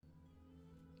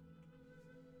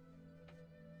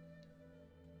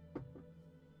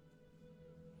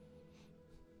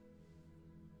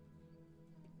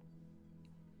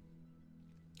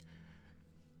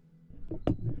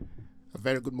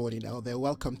Very good morning out there.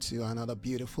 Welcome to another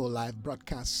beautiful live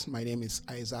broadcast. My name is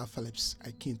Isaiah Phillips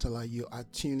Akintola. You are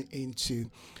tuned into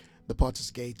the Potter's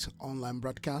Gate online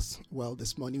broadcast. Well,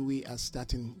 this morning we are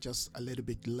starting just a little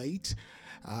bit late.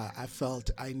 I felt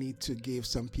I need to give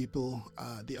some people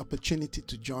the opportunity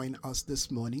to join us this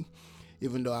morning,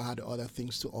 even though I had other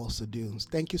things to also do.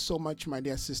 Thank you so much, my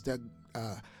dear sister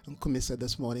Nkumisa,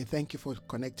 this morning. Thank you for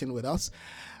connecting with us.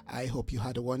 I hope you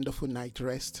had a wonderful night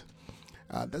rest.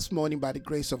 This morning, by the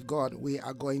grace of God, we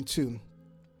are going to,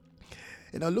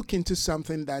 look into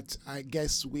something that I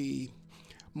guess we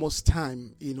most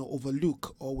time,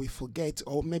 overlook or we forget,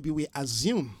 or maybe we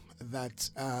assume that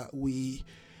we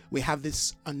have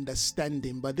this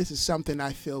understanding. But this is something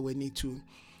I feel we need to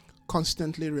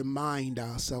constantly remind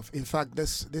ourselves. In fact,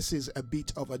 this is a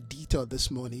bit of a detour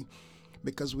this morning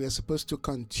because we are supposed to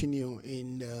continue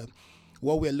in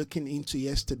what we're looking into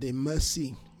yesterday,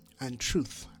 mercy and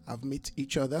truth have met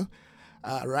each other.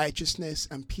 Righteousness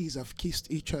and peace have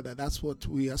kissed each other. That's what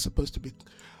we are supposed to be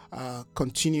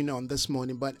continuing on this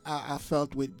morning. But I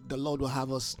felt the Lord will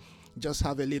have us just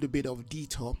have a little bit of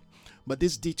detour. But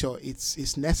this detour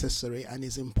is necessary and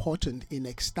is important in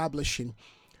establishing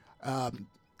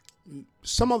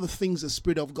some of the things the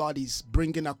Spirit of God is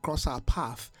bringing across our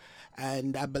path.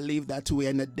 And I believe that we're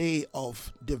in a day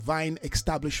of divine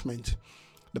establishment.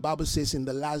 The Bible says in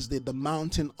the last day, the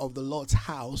mountain of the Lord's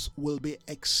house will be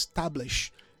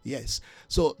established. Yes.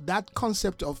 So that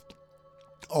concept of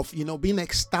being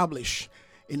established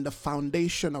in the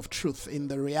foundation of truth, in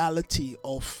the reality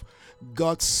of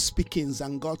God's speakings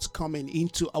and God's coming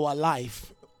into our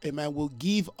life, amen, will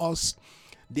give us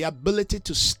the ability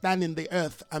to stand in the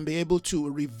earth and be able to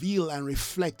reveal and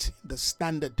reflect the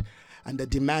standard and the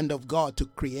demand of God to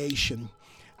creation.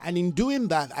 And in doing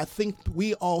that, I think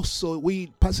we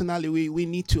personally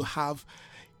need to have,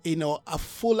 a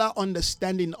fuller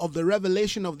understanding of the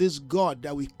revelation of this God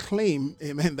that we claim,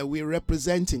 amen, that we're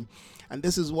representing. And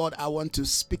this is what I want to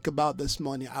speak about this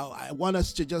morning. I want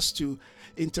us to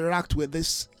interact with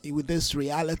this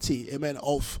reality, amen,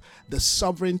 of the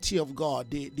sovereignty of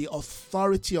God, the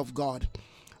authority of God,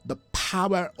 the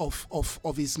power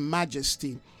of His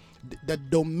majesty, the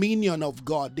dominion of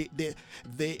God,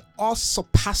 the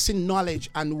all-surpassing knowledge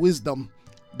and wisdom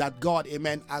that God,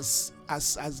 amen, has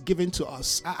given to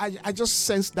us. I just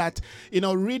sense that,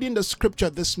 reading the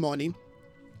scripture this morning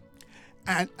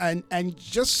and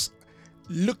just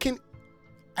looking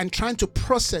and trying to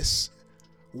process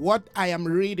what I am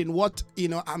reading, what,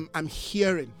 I'm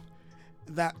hearing,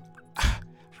 that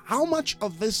how much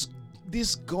of this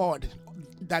God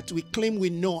that we claim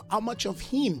we know, how much of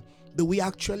Him do we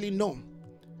actually know?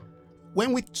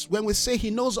 When we say He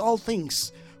knows all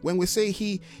things, when we say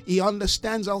He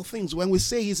understands all things, when we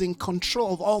say He's in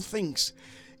control of all things,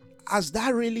 has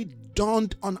that really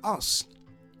dawned on us?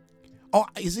 Or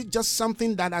is it just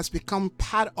something that has become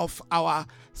part of our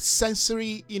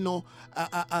sensory,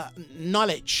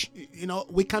 knowledge?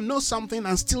 We can know something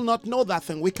and still not know that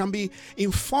thing. We can be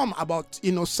informed about,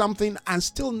 something and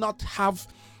still not have,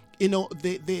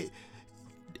 the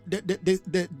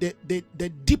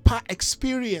deeper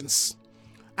experience,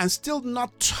 and still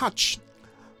not touch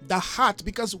the heart.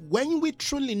 Because when we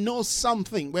truly know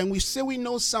something, when we say we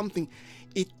know something,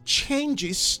 it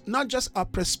changes not just our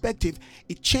perspective,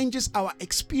 it changes our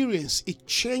experience, it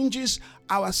changes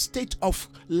our state of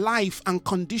life and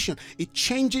condition, it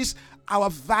changes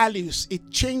our values, it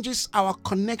changes our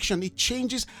connection, it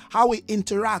changes how we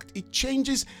interact, it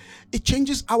changes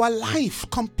our life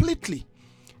completely.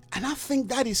 And I think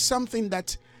that is something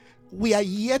that we are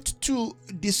yet to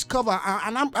discover.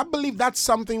 And I believe that's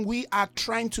something we are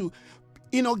trying to,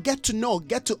 get to know,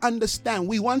 get to understand.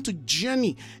 We want to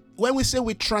journey. When we say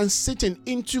we're transiting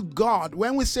into God,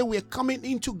 when we say we're coming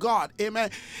into God, amen,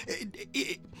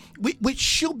 we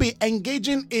should be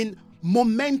engaging in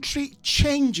momentary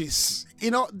changes,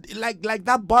 like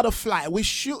that butterfly.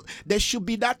 There should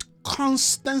be that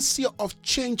constancy of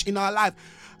change in our life,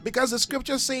 because the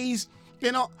scripture says,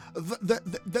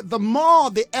 the more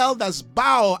the elders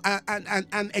bow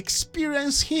and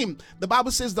experience Him, the Bible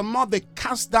says the more they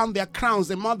cast down their crowns,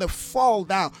 the more they fall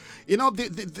down.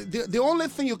 The only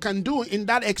thing you can do in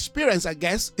that experience, I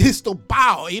guess, is to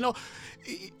bow,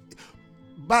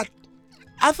 But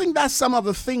I think that's some of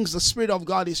the things the Spirit of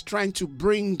God is trying to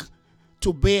bring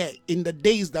to bear in the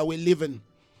days that we live in.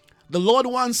 The Lord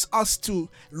wants us to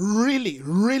really,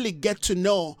 really get to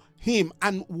know Him,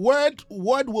 and word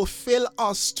will fail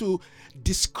us to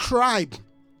describe,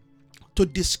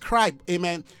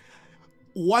 amen,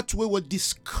 what we will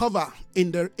discover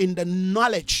in the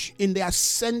knowledge, in the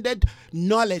ascended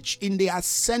knowledge, in the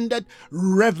ascended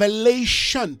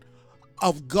revelation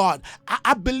of God.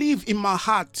 I believe in my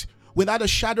heart, without a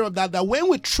shadow of doubt, that when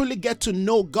we truly get to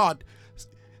know God,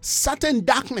 certain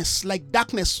darkness, like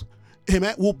darkness,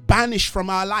 amen, will banish from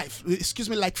our life.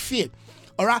 Like fear.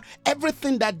 All right,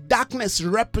 everything that darkness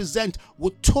represents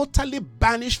will totally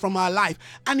banish from our life,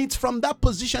 and it's from that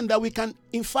position that we can,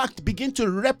 in fact, begin to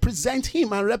represent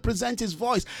Him and represent His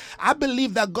voice. I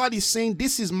believe that God is saying,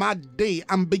 "This is my day.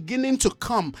 I'm beginning to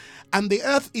come, and the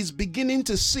earth is beginning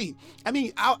to see." I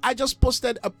mean, I just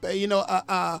posted a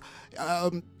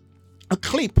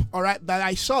clip, all right, that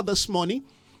I saw this morning,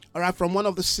 all right, from one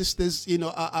of the sisters,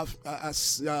 a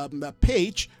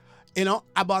page,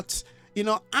 about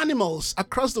animals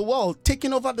across the world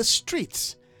taking over the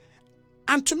streets.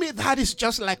 And to me, that is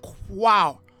just like,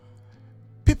 wow.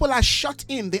 People are shut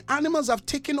in. The animals have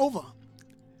taken over.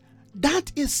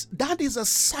 That is a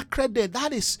sacred day.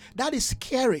 That is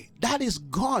scary. That is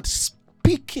God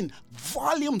speaking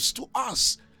volumes to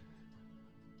us.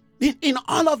 In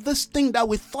all of this thing that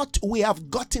we thought we have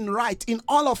gotten right, in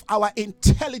all of our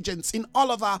intelligence, in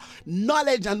all of our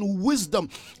knowledge and wisdom,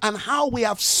 and how we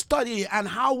have studied and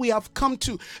how we have come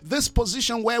to this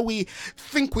position where we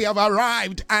think we have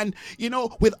arrived, and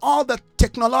with all the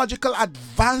technological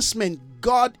advancement,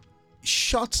 God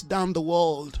shuts down the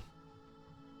world.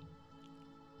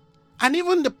 And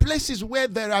even the places where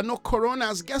there are no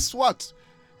coronas, guess what?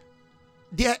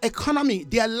 Their economy,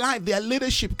 their life, their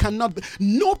leadership cannot be.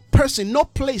 No person, no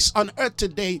place on earth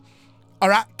today, all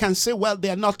right, can say, well, they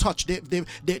are not touched.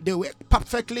 They were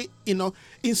perfectly,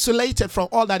 insulated from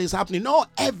all that is happening. No,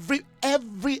 every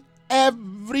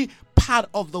part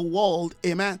of the world,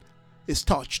 amen, is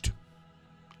touched.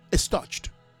 It's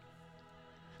touched.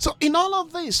 So in all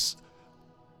of this,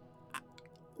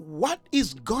 what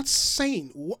is God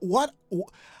saying? What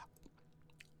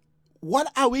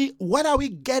are we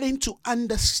getting to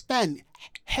understand?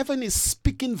 Heaven is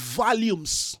speaking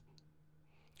volumes.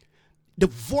 The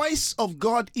voice of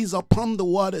God is upon the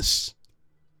waters.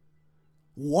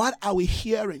 What are we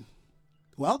hearing?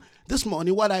 Well, this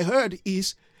morning what I heard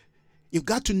is, you've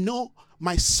got to know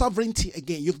my sovereignty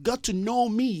again. You've got to know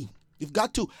me. You've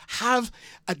got to have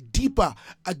a deeper,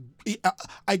 a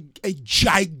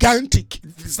gigantic,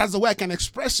 that's the way I can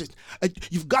express it.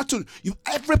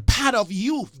 Every part of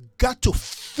you've got to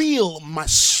feel my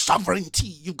sovereignty.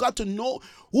 You've got to know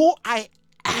who I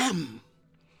am.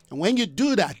 And when you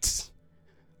do that,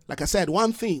 like I said,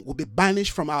 one thing will be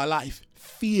banished from our life: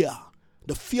 fear.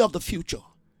 The fear of the future,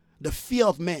 the fear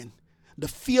of men, the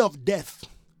fear of death,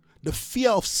 the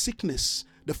fear of sickness,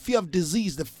 the fear of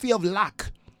disease, the fear of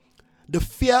lack, the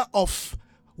fear of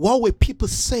what will people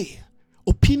say.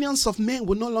 Opinions of men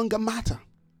will no longer matter.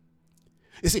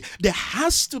 You see, there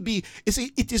has to be,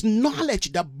 it is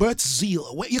knowledge that births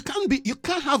zeal. You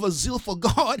can't have a zeal for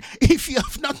God if you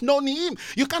have not known Him.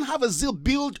 You can't have a zeal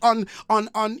built on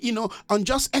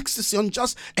just ecstasy, on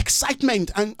just excitement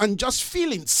and just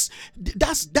feelings.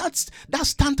 That's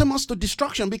tantamount to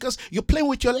destruction, because you're playing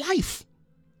with your life.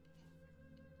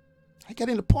 I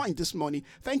getting the point this morning.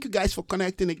 Thank you guys for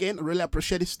connecting again. I really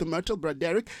appreciate it. Sister Myrtle, Brother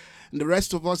Derek, and the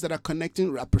rest of us that are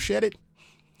connecting. I appreciate it.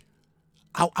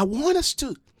 I want us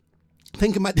to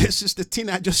thank you, my dear Sister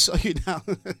Tina. I just saw you now.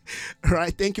 All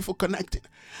right, thank you for connecting.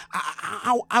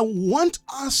 I want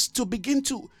us to begin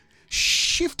to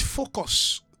shift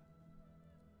focus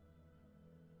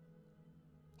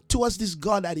towards this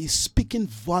God that is speaking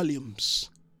volumes,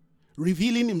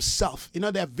 revealing Himself. There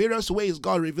are various ways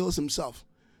God reveals Himself.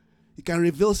 He can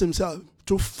reveal Himself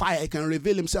through fire. He can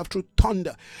reveal Himself through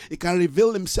thunder. He can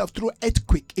reveal Himself through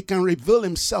earthquake. He can reveal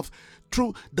Himself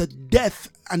through the death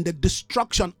and the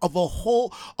destruction of a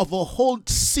whole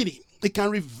city. He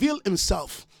can reveal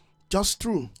Himself just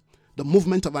through the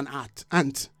movement of an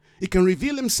ant. He can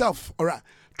reveal Himself, all right,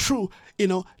 through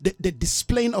the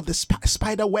displaying of the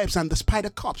spider webs and the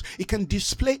spider corpse. He can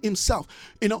display Himself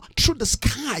through the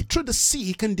sky, through the sea.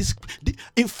 He can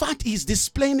in fact, He's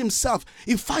displaying Himself.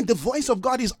 In fact, the voice of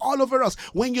God is all over us.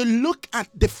 When you look at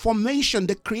the formation,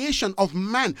 the creation of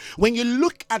man, when you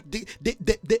look at the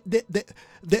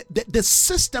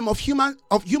system of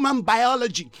human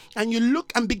biology, and you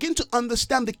look and begin to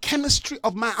understand the chemistry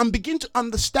of man, and begin to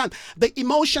understand the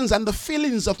emotions and the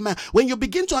feelings of man, when you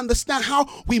begin to understand how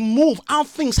we move, how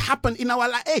things happen in our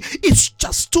life, it's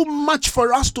just too much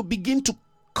for us to begin to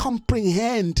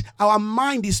comprehend. Our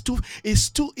mind is too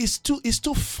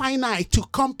finite to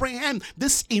comprehend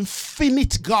this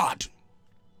infinite God.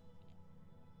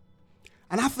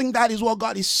 And I think that is what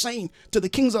God is saying to the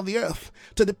kings of the earth,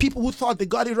 to the people who thought they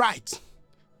got it right.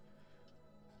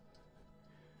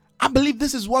 I believe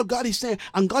this is what God is saying,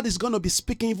 and God is going to be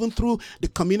speaking even through the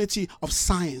community of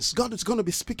science. God is going to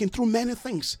be speaking through many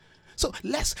things. So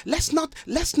let's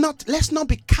not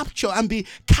be captured and be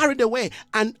carried away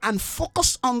and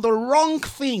focus on the wrong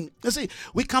thing. You see,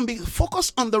 we can be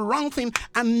focused on the wrong thing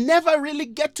and never really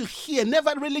get to hear,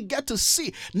 never really get to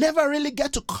see, never really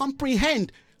get to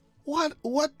comprehend what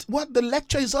the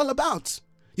lecture is all about.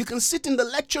 You can sit in the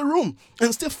lecture room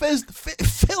and still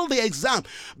fail the exam,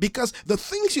 because the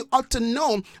things you ought to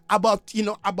know about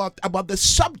the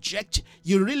subject,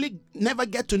 you really never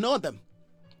get to know them.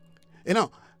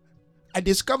 I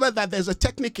discovered that there's a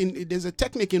technique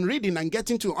in reading and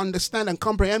getting to understand and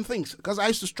comprehend things, because I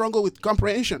used to struggle with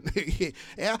comprehension.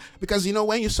 Yeah, because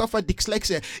when you suffer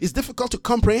dyslexia, it's difficult to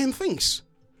comprehend things.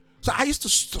 So I used to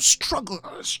struggle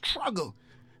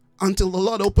until the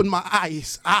Lord opened my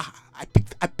eyes. I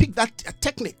picked that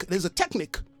technique. There's a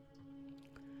technique.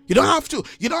 You don't have to,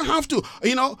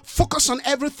 focus on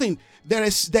everything. There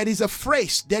is a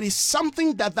phrase. There is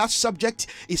something that subject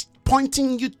is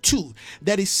pointing you to.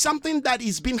 There is something that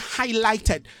is being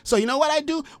highlighted. So you know what I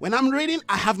do? When I'm reading,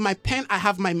 I have my pen, I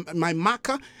have my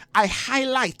marker. I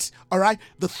highlight, all right,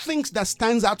 the things that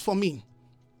stands out for me.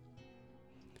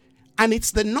 And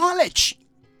it's the knowledge,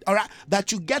 all right,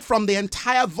 that you get from the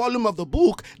entire volume of the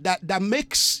book that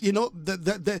makes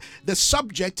the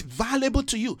subject valuable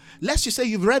to you. Lest you say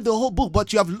you've read the whole book,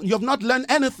 but you have not learned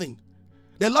anything.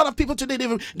 There are a lot of people today,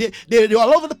 they're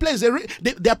all over the place. There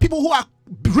are people who are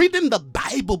reading the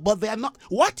Bible, but they are not.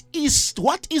 What is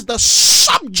the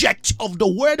subject of the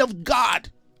Word of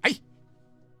God?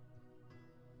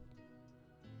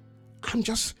 I'm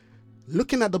just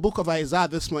looking at the book of Isaiah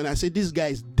this morning. I say, this guy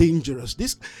is dangerous.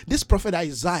 This prophet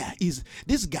Isaiah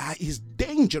this guy is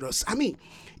dangerous. I mean,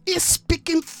 he's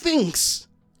speaking things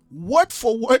word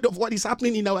for word of what is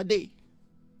happening in our day.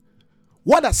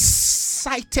 What a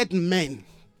sighted man.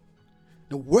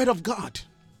 The Word of God.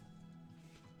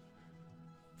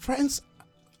 Friends,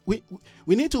 we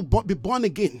need to be born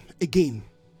again.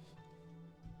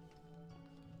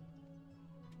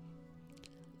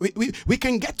 We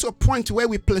can get to a point where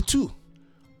we plateau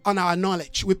on our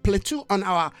knowledge. We plateau on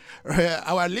our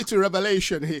little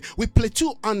revelation here. We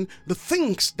plateau on the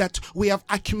things that we have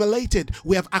accumulated,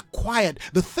 we have acquired,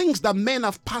 the things that men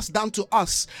have passed down to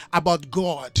us about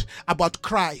God, about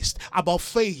Christ, about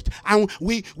faith. And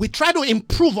we try to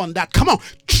improve on that. Come on,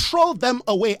 throw them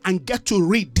away and get to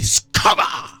rediscover.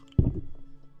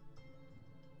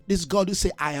 This God who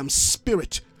say, I am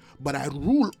spirit, but I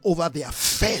rule over the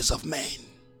affairs of men.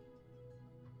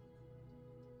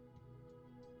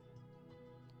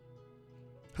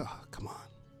 Oh, come on.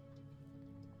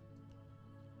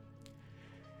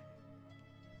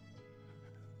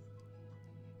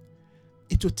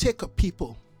 It will take a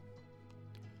people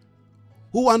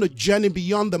who want to journey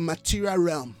beyond the material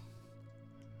realm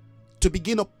to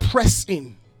begin to press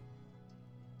in.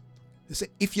 They say,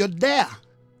 if you're there,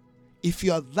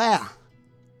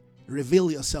 reveal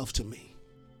yourself to me.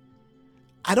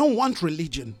 I don't want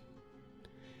religion.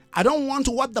 I don't want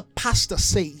what the pastor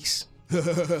says.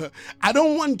 I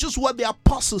don't want just what the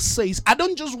apostle says. I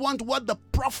don't just want what the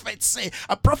prophet say.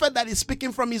 A prophet that is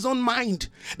speaking from his own mind,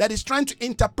 that is trying to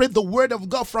interpret the word of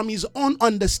God from his own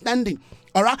understanding.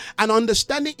 All right, an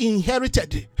understanding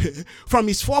inherited from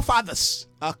his forefathers.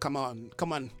 Oh, come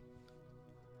on.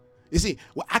 You see,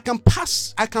 I can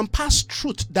pass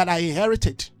truth that I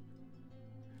inherited.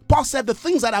 Paul said, the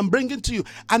things that I'm bringing to you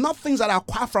are not things that I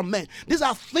acquire from men. These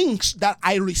are things that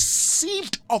I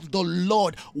received of the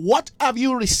Lord. What have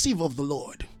you received of the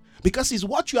Lord? Because it's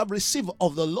what you have received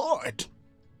of the Lord,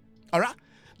 all right,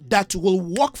 that will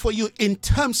work for you in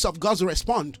terms of God's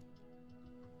response.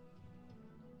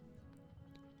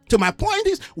 So my point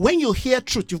is, when you hear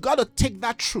truth, you've got to take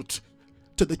that truth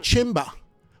to the chamber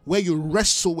where you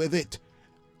wrestle with it.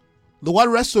 The word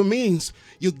wrestle means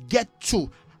you get to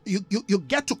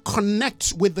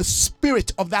connect with the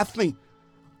spirit of that thing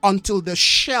until the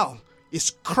shell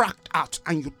is cracked out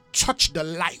and you touch the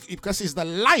life, because it's the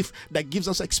life that gives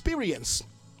us experience.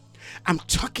 I'm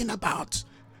talking about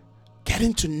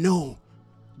getting to know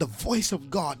the voice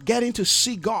of God, getting to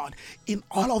see God in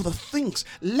all of the things.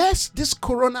 Lest this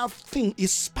corona thing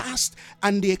is past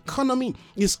and the economy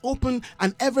is open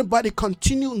and everybody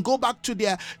continue and go back to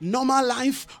their normal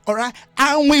life, all right,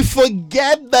 and we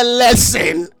forget the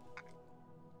lesson.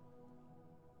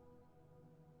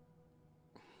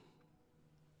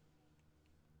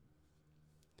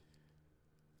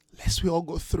 Lest we all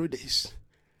go through this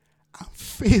and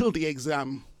fail the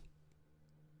exam.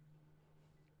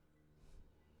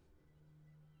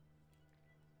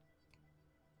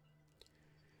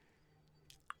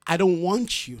 I don't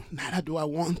want you, neither do I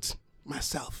want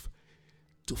myself,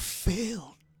 to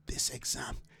fail this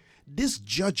exam. This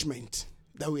judgment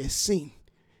that we are seeing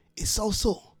it's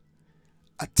also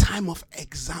a time of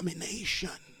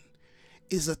examination.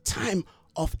 It's a time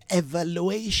of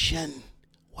evaluation.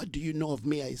 What do you know of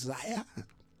me, Isaiah?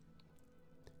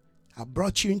 I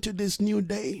brought you into this new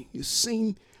day. You've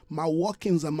seen my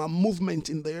walkings and my movement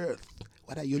in the earth.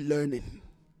 What are you learning?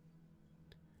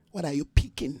 What are you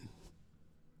picking?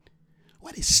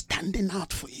 What is standing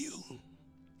out for you?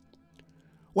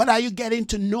 What are you getting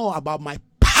to know about my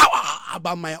power,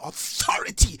 about my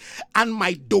authority, and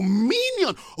my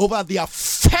dominion over the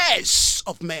affairs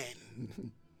of men?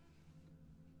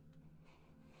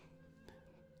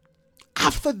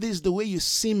 After this, the way you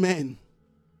see men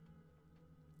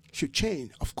should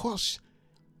change. Of course,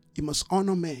 you must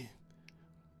honor men,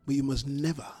 but you must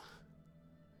never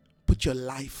put your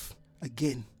life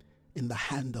again in the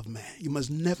hand of man. You must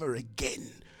never again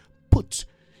put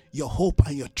your hope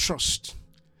and your trust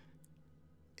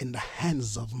in the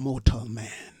hands of mortal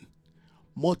man.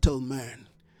 Mortal man.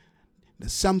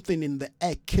 There's something in the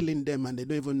air killing them and they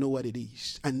don't even know what it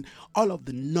is. And all of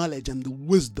the knowledge and the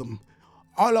wisdom,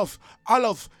 all of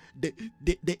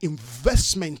the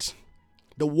investment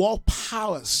the world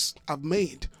powers have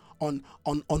made on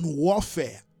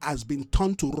warfare has been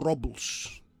turned to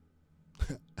rubbles.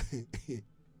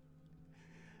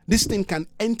 This thing can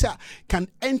enter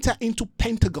into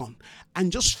Pentagon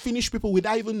and just finish people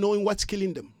without even knowing what's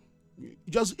killing them.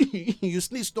 Just you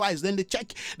sneeze twice, then they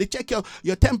check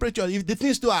your temperature. If they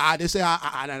sneeze too hard, they say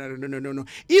no.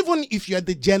 Even if you're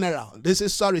the general, they say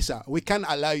sorry sir, we can't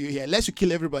allow you here unless you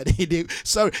kill everybody.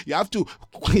 Sorry, you have to.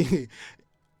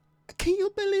 Can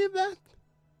you believe that?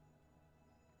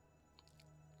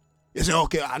 You say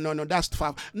okay, no, that's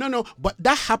far. No, but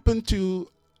that happened to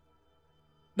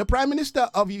the Prime Minister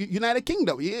of United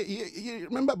Kingdom. You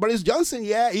remember Boris Johnson?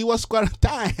 Yeah, he was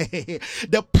quarantined.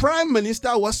 The Prime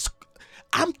Minister was.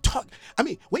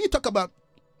 When you talk about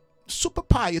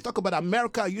superpower, you talk about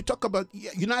America, you talk about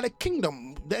United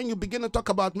Kingdom, then you begin to talk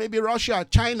about maybe Russia,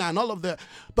 China, and all of the.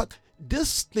 But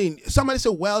this thing, somebody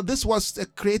said, well, this was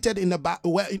created in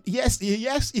yes,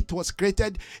 it was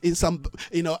created in some,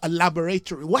 a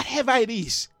laboratory. Whatever it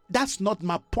is, that's not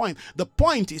my point. The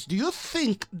point is, do you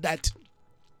think that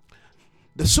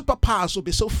the superpowers will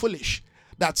be so foolish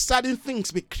that certain things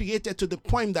be created to the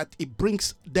point that it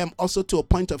brings them also to a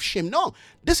point of shame? No,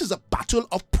 this is a battle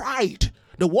of pride.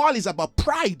 The war is about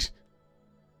pride.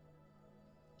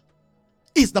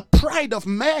 It's the pride of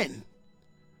men.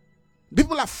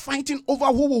 People are fighting over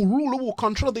who will rule, who will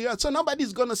control the earth. So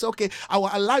nobody's going to say, okay, I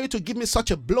will allow you to give me such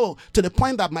a blow to the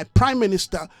point that my prime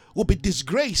minister will be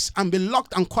disgraced and be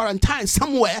locked and quarantined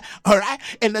somewhere, all right,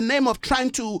 in the name of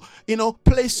trying to,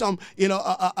 play some,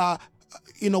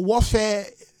 warfare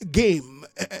game.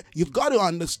 You've got to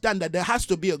understand that there has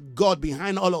to be a God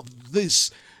behind all of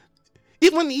this.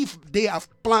 Even if they have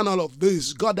planned all of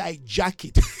this, God hijack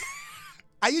it.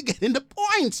 Are you getting the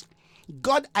point?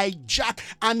 God hijack,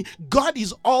 and God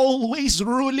is always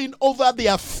ruling over the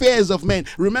affairs of men.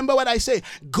 Remember what I say,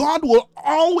 God will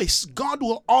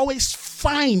always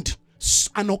find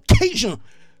an occasion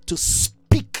to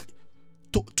speak,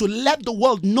 to let the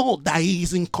world know that he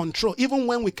is in control, even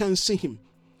when we can't see him.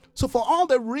 So for all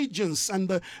the regions and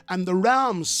the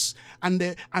realms and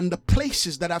the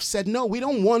places that have said, no, we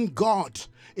don't want God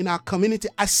in our community,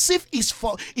 as if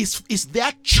it's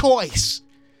their choice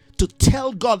to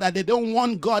tell God that they don't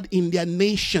want God in their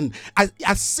nation,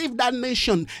 as if that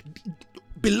nation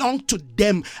belonged to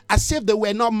them, as if they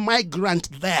were not migrants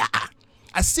there,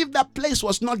 as if that place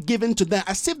was not given to them,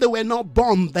 as if they were not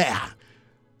born there.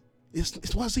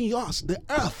 It wasn't yours. The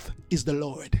earth is the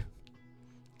Lord.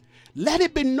 Let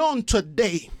it be known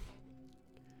today,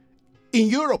 in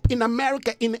Europe, in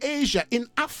America, in Asia, in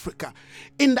Africa,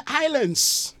 in the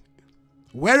islands,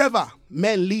 wherever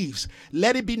man lives,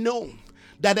 let it be known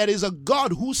that there is a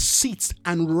God who sits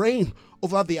and reigns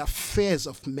over the affairs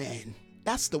of men.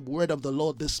 That's the word of the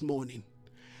Lord this morning.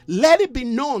 Let it be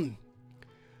known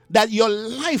that your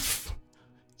life,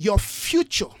 your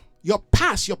future, your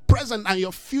past, your present, and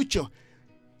your future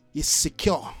is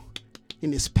secure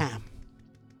in his palm.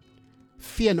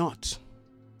 Fear not.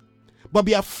 But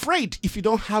be afraid if you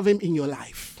don't have him in your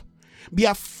life. Be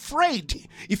afraid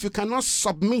if you cannot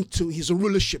submit to his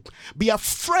rulership. Be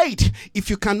afraid if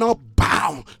you cannot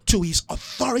bow to his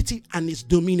authority and his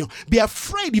dominion. Be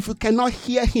afraid if you cannot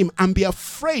hear him, and be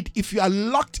afraid if you are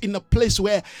locked in a place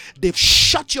where they've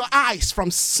shut your eyes from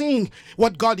seeing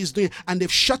what God is doing and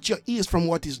they've shut your ears from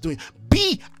what he's doing.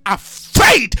 Be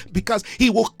afraid, because he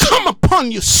will come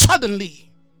upon you suddenly.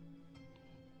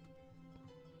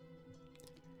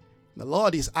 The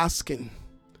Lord is asking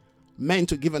men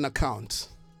to give an account.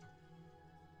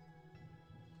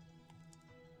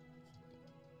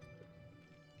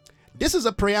 This is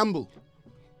a preamble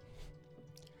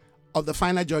of the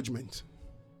final judgment.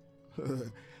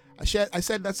 I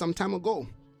said that some time ago.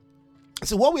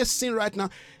 So what we're seeing right now,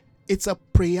 it's a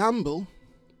preamble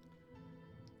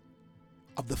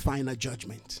of the final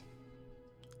judgment.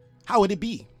 How would it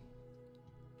be?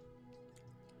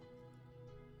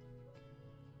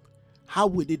 How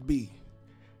would it be?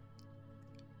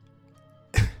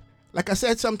 Like I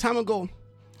said some time ago,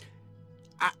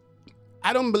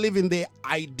 I don't believe in the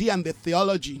idea and the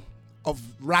theology of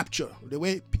rapture. The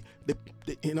way,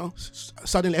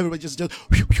 suddenly everybody just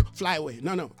fly away.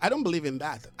 No, I don't believe in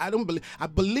that. I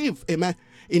believe, amen,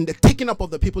 in the taking up of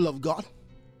the people of God.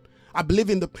 I believe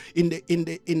in the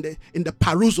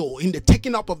parousia, in the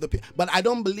taking up of the people. But I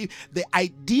don't believe the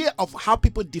idea of how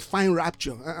people define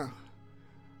rapture.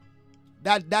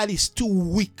 That is too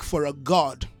weak for a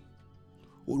God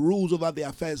who rules over the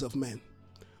affairs of men.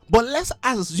 But let's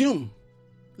assume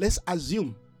this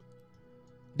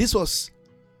was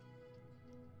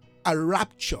a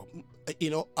rapture,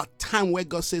 a time where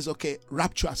God says, okay,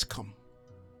 rapture has come.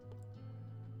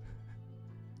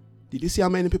 Did you see how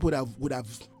many people would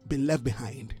have been left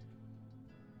behind?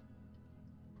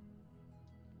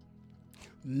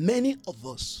 Many of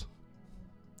us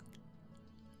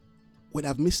would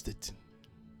have missed it.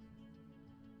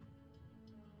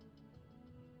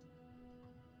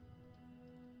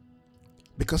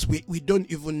 Because we don't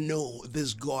even know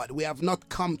this God. We have not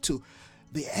come to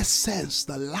the essence,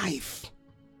 the life,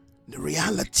 the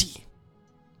reality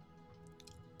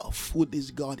of who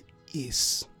this God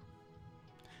is.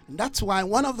 And that's why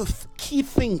one of the key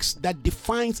things that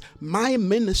defines my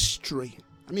ministry,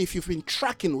 I mean, if you've been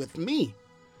tracking with me,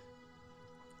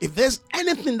 if there's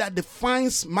anything that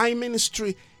defines my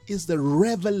ministry, is the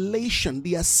revelation,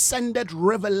 the ascended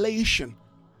revelation.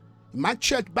 In my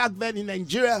church back then in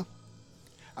Nigeria,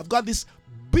 I've got this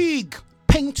big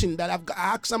painting that I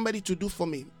asked somebody to do for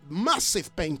me.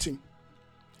 Massive painting.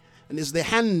 And it's the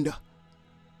hand,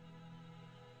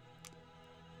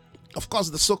 of course,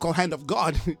 the so-called hand of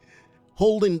God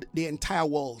holding the entire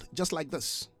world, just like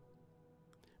this.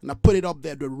 And I put it up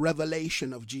there, the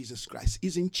revelation of Jesus Christ.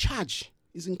 He's in charge.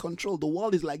 He's in control. The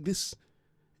world is like this.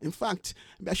 In fact,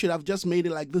 I should have just made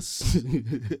it like this.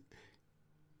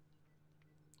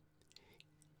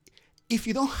 If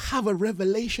you don't have a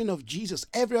revelation of Jesus,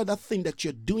 every other thing that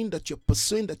you're doing, that you're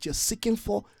pursuing, that you're seeking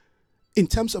for in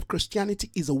terms of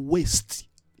Christianity is a waste.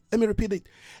 Let me repeat it.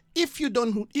 If you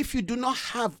do not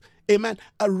have, amen,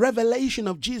 a revelation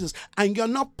of Jesus, and you're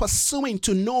not pursuing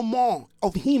to know more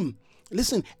of him,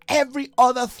 listen, every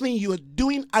other thing you are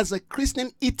doing as a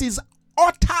Christian, it is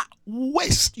utter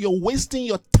waste. You're wasting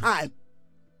your time.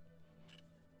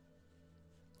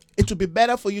 It would be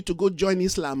better for you to go join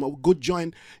Islam or go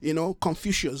join,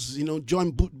 Confucius,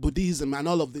 join Buddhism and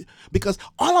all of the, because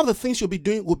all of the things you'll be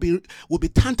doing will be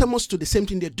tantamount to the same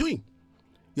thing they're doing.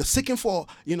 You're seeking for,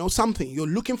 something. You're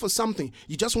looking for something.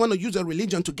 You just want to use a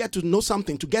religion to get to know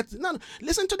something, no,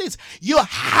 listen to this. You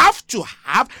have to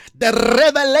have the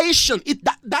revelation.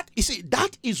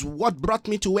 That is what brought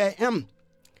me to where I am.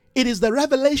 It is the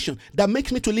revelation that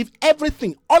makes me to leave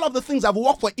everything, all of the things I've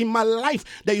worked for in my life,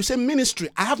 that you say ministry,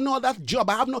 I have no other job,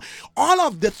 all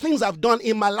of the things I've done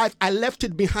in my life, I left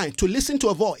it behind to listen to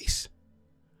a voice.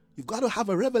 You've got to have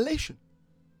a revelation.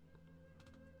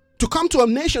 To come to a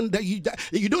nation that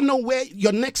you don't know where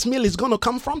your next meal is going to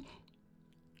come from.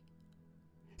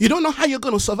 You don't know how you're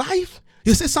going to survive.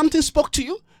 You say something spoke to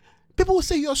you. People will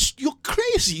say, you're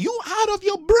crazy. You out of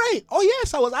your brain. Oh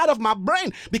yes, I was out of my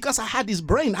brain because I had his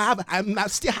brain. I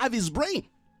still have his brain.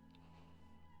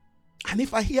 And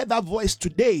if I hear that voice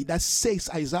today that says,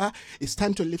 Isaiah, it's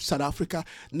time to leave South Africa.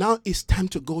 Now it's time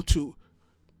to go to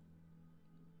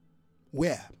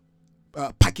where?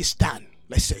 Pakistan,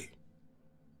 let's say.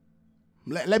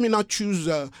 Let me not choose,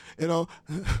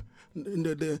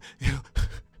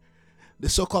 the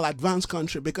so-called advanced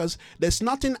country, because there's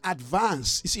nothing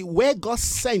advanced. You see, where God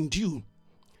sent you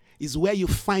is where you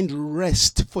find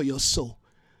rest for your soul.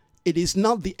 It is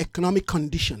not the economic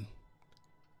condition.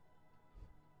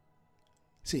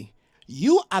 See,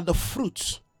 you are the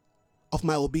fruit of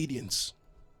my obedience.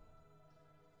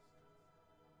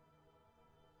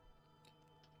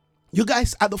 You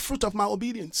guys are the fruit of my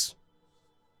obedience.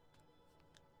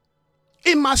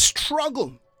 In my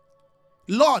struggle,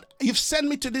 Lord, you've sent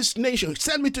me to this nation,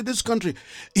 sent me to this country.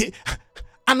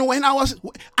 And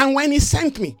when he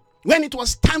sent me, when it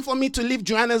was time for me to leave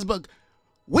Johannesburg,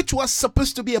 which was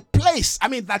supposed to be a place,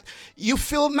 that you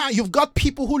feel now you've got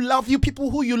people who love you, people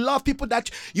who you love, people that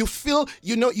you feel,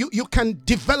 you can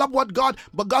develop what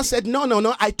but God said,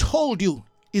 no, I told you,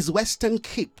 is Western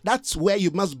Cape. That's where you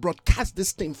must broadcast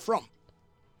this thing from.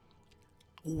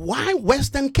 Why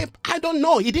Western Cape? I don't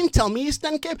know. He didn't tell me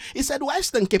Eastern Cape. He said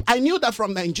Western Cape. I knew that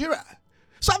from Nigeria.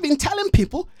 So I've been telling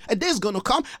people a day is going to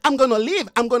come. I'm going to leave.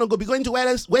 I'm going to be going to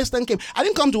Western Cape. I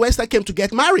didn't come to Western Cape to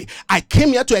get married. I came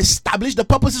here to establish the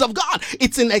purposes of God.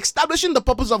 It's in establishing the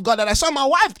purpose of God that I saw my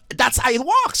wife. That's how it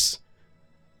works.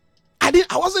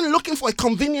 I wasn't looking for a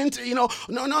convenient, no.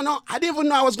 I didn't even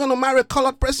know I was going to marry a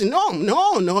colored person.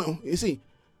 No. You see,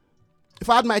 if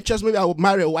I had my choice, maybe I would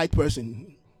marry a white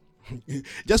person.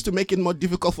 Just to make it more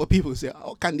difficult for people to say,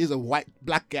 how can this a white,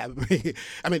 black guy?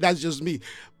 I mean, that's just me.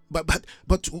 But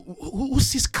who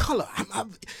sees color?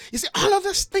 You see, all of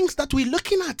those things that we're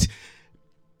looking at.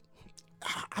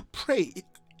 I pray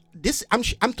this. I'm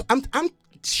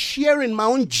sharing my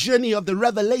own journey of the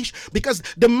revelation, because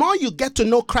the more you get to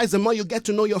know Christ, the more you get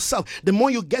to know yourself, the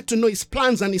more you get to know his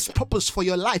plans and his purpose for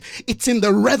your life. It's in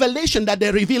the revelation that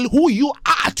they reveal who you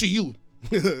are to you.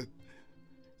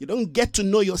 You don't get to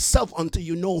know yourself until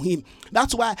you know him.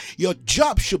 That's why your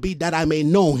job should be that I may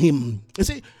know him. You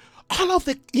see, all of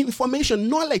the information,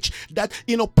 knowledge that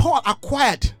Paul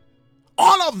acquired,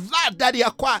 all of that he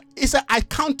acquired, he said, I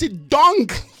counted dung,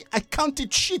 I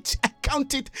counted shit, I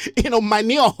counted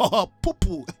manure,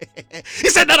 poo-poo. He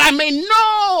said that I may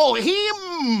know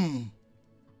him.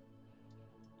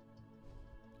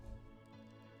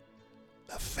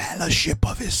 The fellowship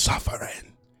of his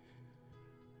suffering,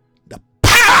 the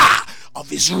power of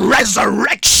his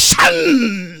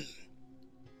resurrection.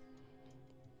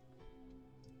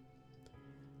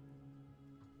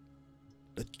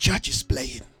 The church is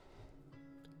playing.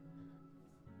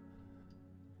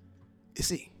 You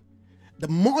see, the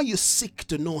more you seek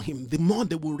to know him, the more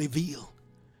they will reveal.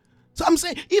 So I'm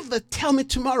saying, if they tell me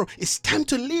tomorrow it's time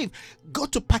to leave, go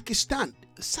to Pakistan,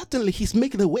 certainly he's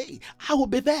making the way. I will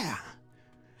be there.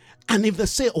 And if they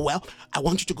say, oh, well, I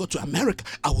want you to go to America,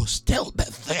 I will still be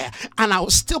there. And I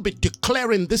will still be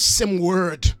declaring this same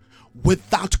word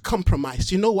without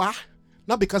compromise. You know why?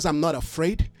 Not because I'm not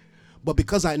afraid, but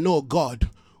because I know God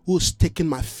who's taken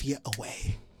my fear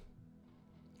away.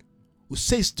 Who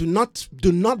says, do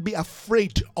not be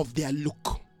afraid of their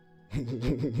look.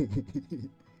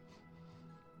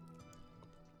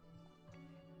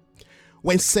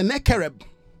 When Sennacherib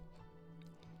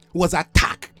was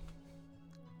attacked,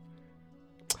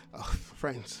 oh,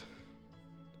 friends,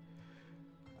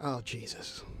 oh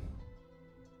Jesus,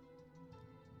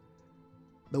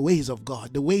 the ways of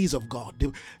God, the ways of God,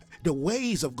 the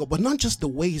ways of God, but not just the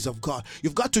ways of God.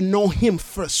 You've got to know him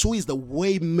first, who is the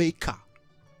way maker.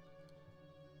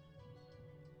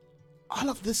 All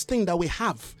of this thing that we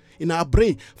have in our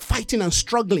brain, fighting and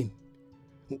struggling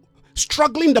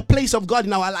the place of God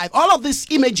in our life, all of these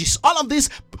images, all of these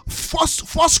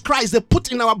false Christ they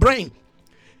put in our brain,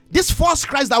 this false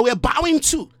Christ that we're bowing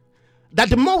to, that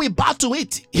the more we bow to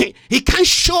it, he can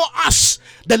show us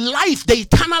the life, the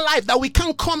eternal life, that we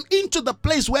can come into the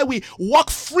place where we walk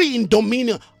free in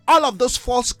dominion. All of those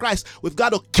false Christ, we've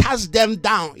got to cast them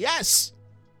down. Yes.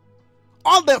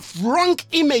 All the wrong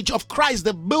image of Christ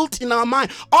they built in our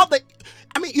mind.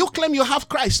 You claim you have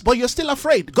Christ, but you're still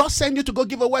afraid. God sent you to go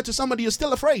give a word to somebody, you're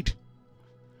still afraid.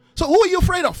 So who are you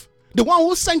afraid of? The one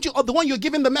who sent you or the one you're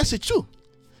giving the message to?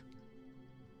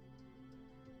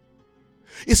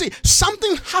 You see,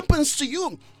 something happens to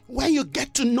you when you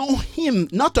get to know him,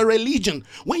 not a religion.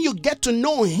 When you get to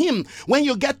know him, when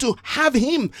you get to have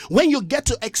him, when you get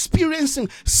to experience him,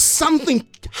 something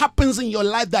happens in your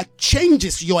life that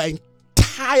changes your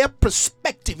entire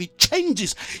perspective. It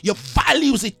changes your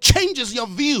values, it changes your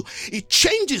view, it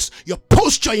changes your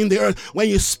posture in the earth. When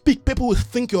you speak, people will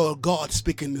think you're a God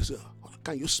speaking this. How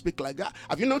can you speak like that?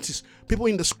 Have you noticed people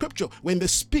in the scripture, when they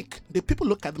speak, the people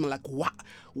look at them like, what?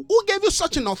 Who gave you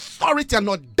such an authority and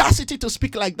audacity to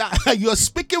speak like that? You're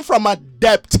speaking from a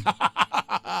depth.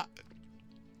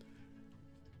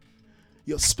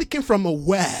 You're speaking from a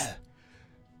well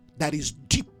that is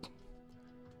deep.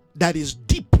 That is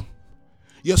deep.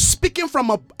 You're speaking from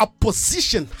a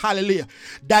position, hallelujah,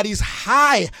 that is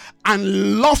high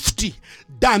and lofty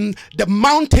than the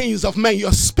mountains of men.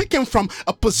 You're speaking from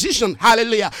a position,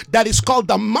 hallelujah, that is called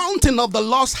the mountain of the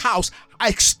lost house,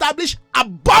 established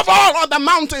above all other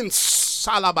mountains.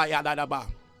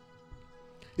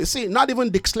 You see, not even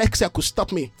dyslexia could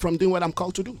stop me from doing what I'm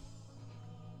called to do.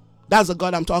 That's the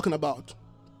God I'm talking about.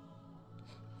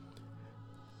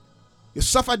 You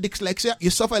suffer dyslexia, you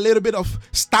suffer a little bit of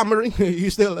stammering, you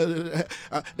still,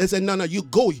 they say, no, you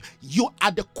go. You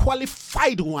are the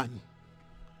qualified one.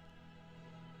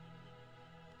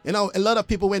 You know, a lot of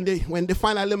people, when they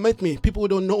finally met me, people who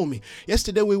don't know me.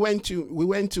 Yesterday we went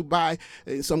to buy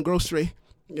some grocery.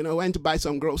 Went to buy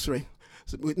some grocery.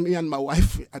 with me and my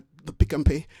wife at the Pick and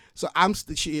Pay. So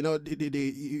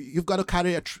you've got to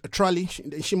carry a trolley.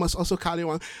 She must also carry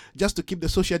one just to keep the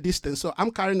social distance. So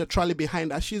I'm carrying a trolley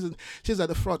behind her. She's at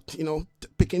the front,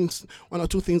 picking one or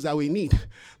two things that we need.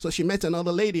 So she met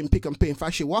another lady in Pick and Pay. In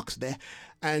fact, she works there,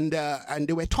 and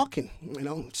they were talking.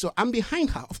 So I'm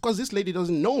behind her. Of course, this lady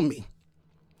doesn't know me,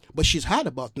 but she's heard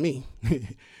about me.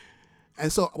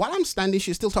 And so while I'm standing,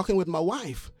 she's still talking with my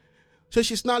wife. So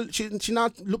she now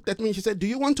looked at me and she said, "Do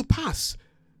you want to pass?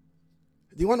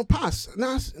 Do you want to pass?"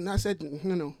 And I said,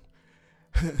 "No."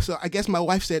 So I guess my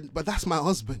wife said, "But that's my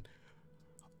husband."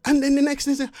 And then the next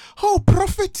thing said, "Oh,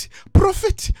 prophet.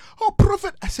 Oh,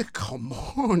 prophet." I said, "Come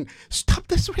on, stop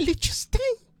this religious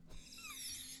thing."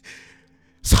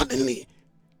 Suddenly,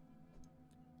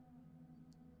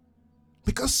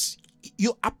 because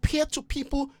you appear to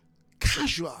people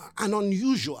casual and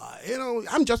unusual,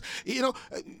 I'm just me.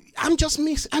 I'm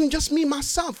just me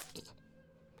myself.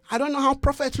 I don't know how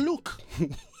prophets look.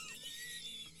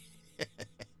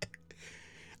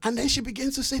 And then she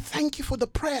begins to say, "Thank you for the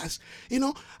prayers."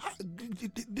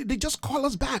 They just call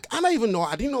us back. I didn't even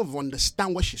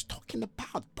understand what she's talking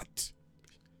about, but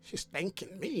she's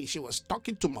thanking me. She was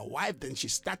talking to my wife, then she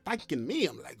started thanking me.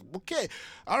 I'm like, okay,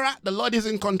 all right, the Lord is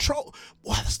in control.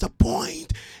 What's the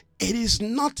point? It is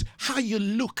not how you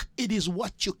look, it is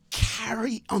what you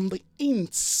carry on the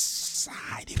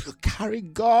inside. If you carry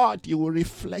God, you will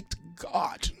reflect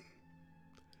God.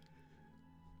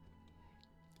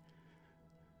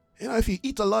 If you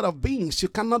eat a lot of beans, you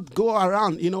cannot go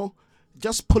around,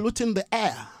 just polluting the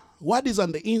air. What is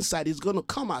on the inside is going to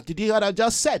come out. Did you hear what I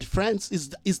just said, friends? Is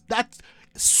that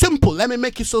simple? Let me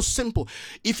make it so simple.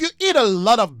 If you eat a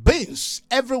lot of beans,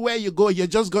 everywhere you go, you're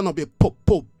just going to be pop.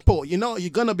 You're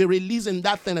going to be releasing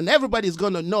that thing, and everybody's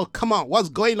going to know, come on, what's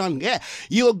going on here?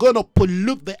 You're going to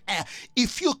pollute the air.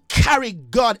 If you carry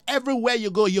God everywhere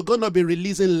you go, you're going to be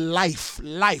releasing life.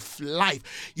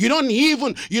 You don't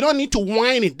need to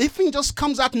whine it. The thing just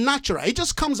comes out natural. It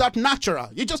just comes out natural.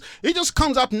 It just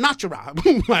comes out natural.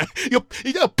 you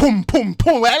boom.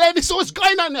 So what's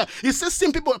going on there? You see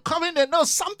some people coming there, no,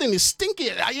 something is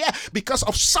stinky. Yeah, because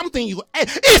of something you ate.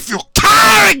 If you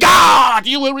carry God,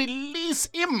 you will release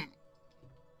Him.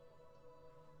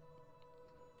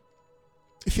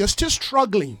 If you're still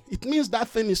struggling, it means that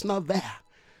thing is not there.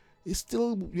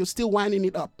 You're still winding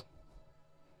it up.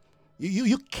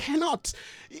 You cannot.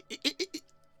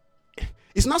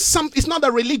 It's not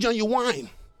a religion you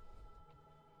whine.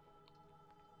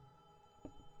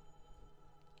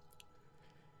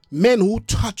 Men who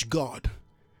touch God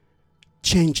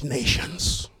change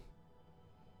nations.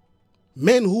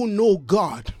 Men who know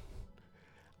God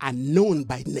are known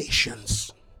by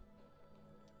nations.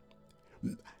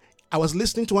 I was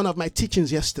listening to one of my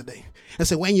teachings yesterday. I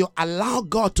said, when you allow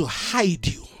God to hide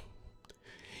you,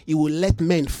 He will let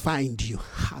men find you.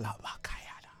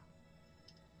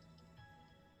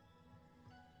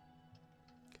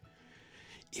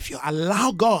 If you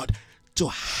allow God to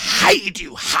hide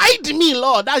you, hide me,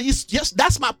 Lord.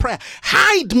 That's my prayer.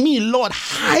 Hide me, Lord.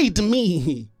 Hide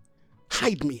me.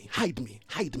 Hide me. I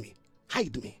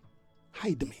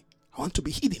want to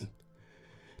be hidden.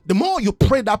 The more you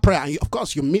pray that prayer, and of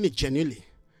course you mean it genuinely,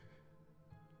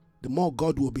 the more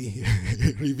God will be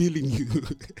revealing you.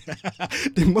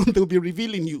 The more they will be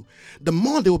revealing you. The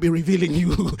more they will be revealing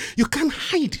you. You can't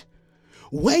hide.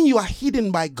 When you are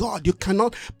hidden by God, you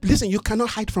cannot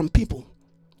hide from people.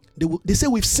 They say,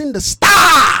 we've seen the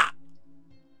star.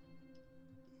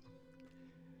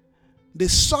 They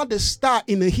saw the star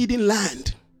in a hidden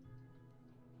land.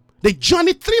 They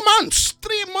journeyed 3 months.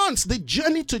 3 months. They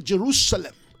journeyed to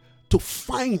Jerusalem to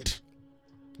find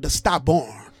the star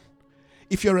born.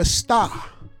 If you're a star,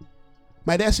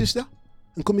 my dear sister,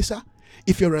 Nkumisa,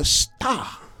 if you're a star,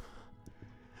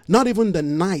 not even the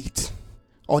night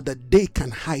or the day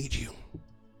can hide you.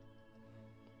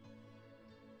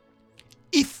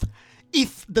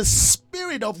 If the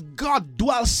Spirit of God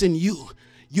dwells in you,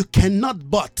 you cannot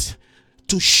but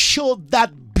to show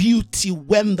that beauty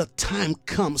when the time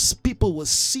comes. People will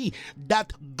see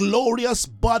that glorious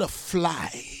butterfly.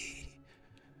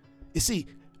 You see,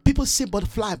 people see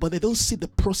butterfly, but they don't see the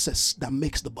process that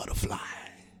makes the butterfly.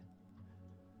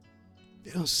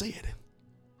 They don't see it.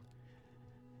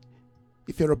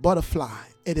 If you're a butterfly,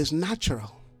 it is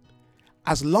natural.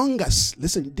 As long as,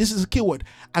 listen, this is a key word,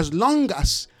 as long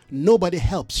as nobody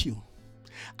helps you,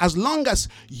 as long as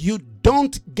you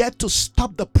don't get to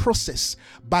stop the process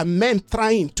by men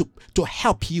trying to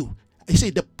help you. You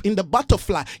see, in the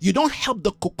butterfly, you don't help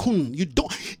the cocoon. You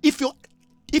don't. If you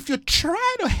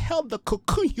try to help the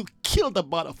cocoon, you kill the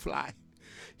butterfly.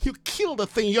 You kill the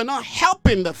thing. You're not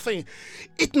helping the thing.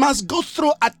 It must go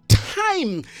through a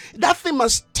time. That thing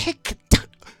must take time.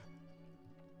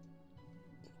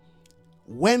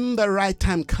 When the right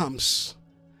time comes,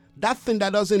 that thing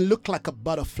that doesn't look like a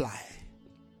butterfly,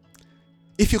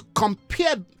 if you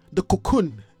compare the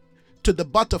cocoon to the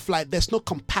butterfly, there's no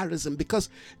comparison, because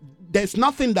there's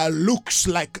nothing that looks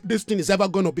like this thing is ever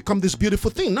going to become this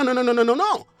beautiful thing.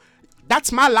 No.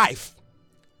 That's my life.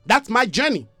 That's my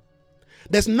journey.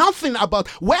 There's nothing about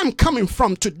where I'm coming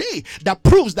from today that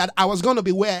proves that I was going to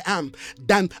be where I am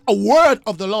than a word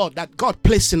of the Lord that God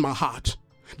placed in my heart.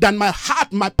 Than my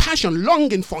heart, my passion,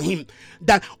 longing for him,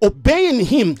 that obeying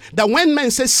him, that when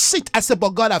men say sit, I say,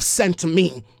 but God have sent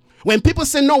me. When people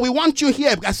say, no, we want you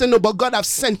here, I say, no, but God have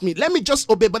sent me. Let me just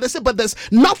obey. But they say, but there's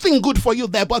nothing good for you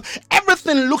there. But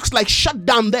everything looks like shut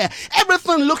down there.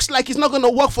 Everything looks like it's not going to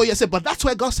work for you. I say, but that's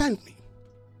where God sent me.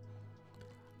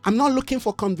 I'm not looking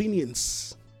for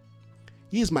convenience.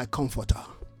 He is my comforter.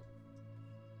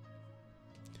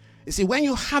 You see, when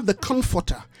you have the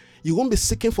comforter, you won't be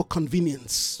seeking for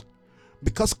convenience,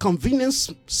 because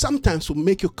convenience sometimes will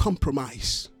make you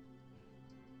compromise.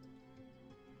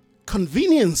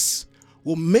 Convenience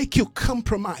will make you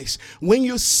compromise. When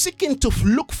you're seeking to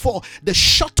look for the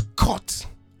shortcut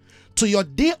to your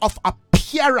day of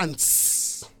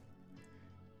appearance,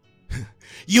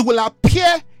 you will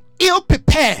appear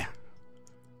ill-prepared,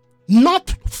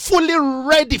 not fully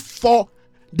ready for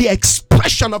the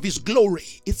expression of his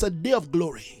glory. It's a day of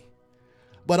glory.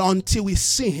 But until we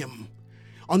see him,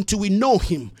 until we know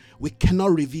him, we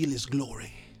cannot reveal his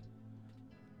glory.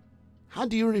 How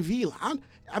do you reveal?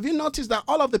 Have you noticed that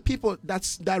all of the people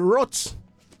that wrote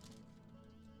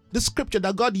the scripture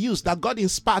that God used, that God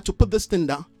inspired to put this thing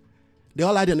down, they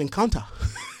all had an encounter.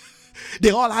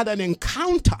 They all had an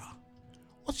encounter.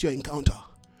 What's your encounter?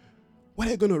 What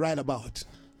are you going to write about?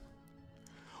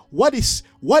 What is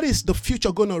the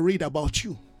future going to read about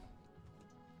you?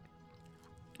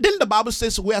 Then the Bible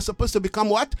says we are supposed to become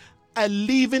what? A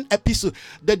living epistle.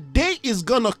 The day is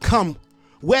going to come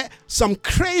where some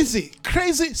crazy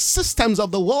systems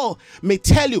of the world may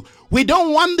tell you, we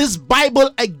don't want this Bible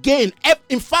again.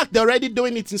 In fact, they're already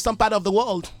doing it in some part of the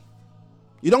world.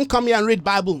 You don't come here and read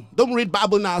Bible. Don't read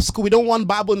Bible in our school. We don't want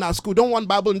Bible in our school. Don't want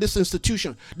Bible in this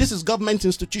institution. This is government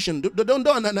institution.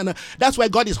 No. That's why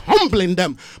God is humbling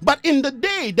them. But in the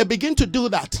day, they begin to do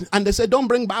that. And they say, don't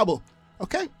bring Bible.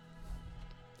 Okay?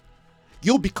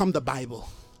 You become the Bible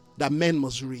that men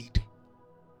must read.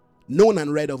 Known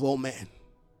and read of all men.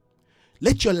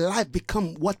 Let your life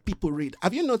become what people read.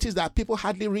 Have you noticed that people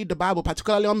hardly read the Bible,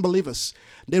 particularly unbelievers?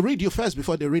 They read you first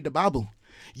before they read the Bible.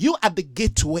 You are the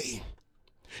gateway.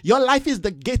 Your life is the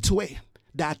gateway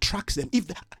that attracts them. If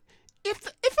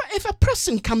a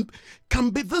person can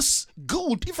be this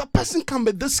good, if a person can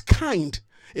be this kind.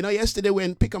 You know, yesterday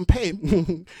when Pick and Pay,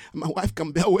 my wife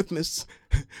can bear witness.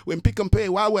 When Pick and Pay,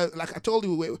 while we're, like I told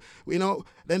you,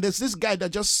 then there's this guy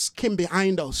that just came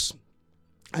behind us.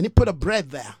 And he put a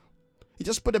bread there. He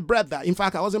just put a bread there. In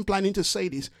fact, I wasn't planning to say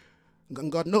this.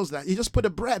 God knows that. He just put a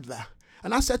bread there.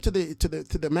 And I said to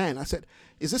the man, I said,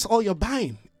 is this all you're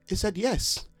buying? He said,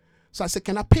 yes. So I said,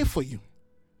 can I pay for you?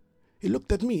 He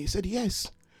looked at me. He said,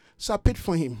 yes. So I paid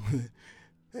for him.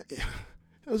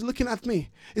 He was looking at me.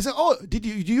 He said, oh, do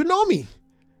you know me?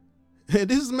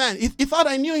 This is man. He thought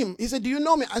I knew him. He said, do you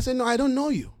know me? I said, no, I don't know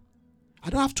you. I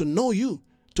don't have to know you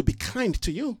to be kind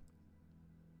to you.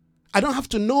 I don't have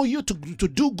to know you to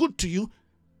do good to you.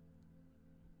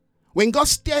 When God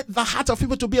stirred the heart of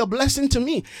people to be a blessing to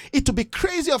me, it would be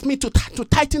crazy of me to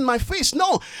tighten my face.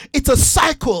 No, it's a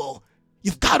cycle.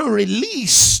 You've got to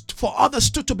release for others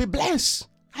to be blessed.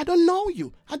 I don't know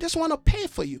you. I just want to pay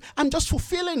for you. I'm just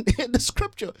fulfilling the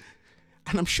scripture.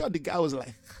 And I'm sure the guy was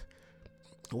like,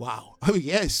 wow. Oh,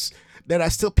 yes, there are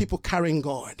still people carrying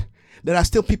God. There are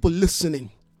still people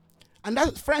listening. And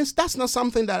that, friends, that's not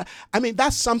something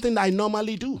that's something that I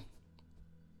normally do.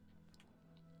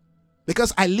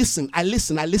 Because I listen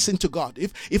to God.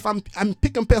 If I'm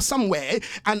Pick and Pay somewhere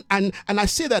and I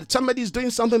see that somebody is doing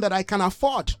something that I can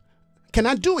afford, can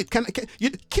I do it? Can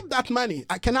you keep that money?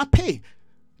 Can I pay?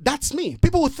 That's me.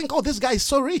 People will think, oh, this guy is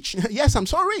so rich. Yes, I'm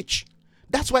so rich.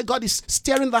 That's why God is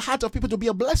stirring the heart of people to be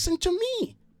a blessing to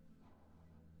me.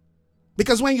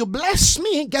 Because when you bless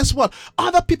me, guess what?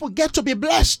 Other people get to be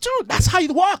blessed too. That's how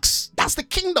it works. That's the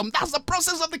kingdom. That's the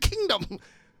process of the kingdom.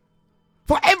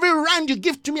 For every rand you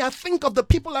give to me, I think of the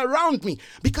people around me,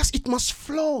 because it must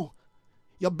flow.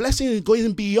 Your blessing is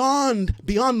going beyond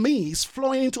me. It's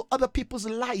flowing into other people's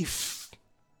life.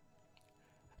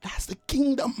 That's the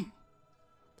kingdom.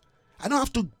 I don't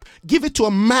have to give it to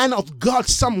a man of God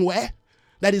somewhere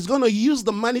that he's going to use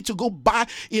the money to go buy,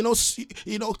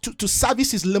 to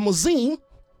service his limousine,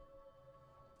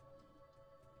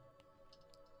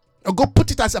 or go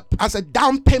put it as a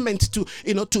down payment to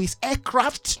his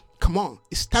aircraft. Come on,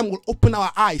 it's time we'll open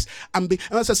our eyes and be.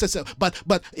 But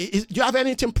do you have an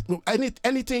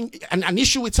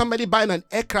issue with somebody buying an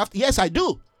aircraft? Yes, I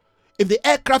do. If the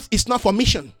aircraft is not for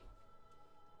mission,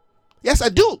 yes, I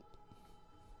do.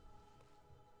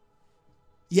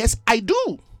 Yes, I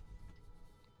do.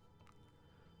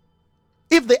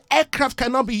 If the aircraft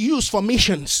cannot be used for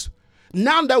missions,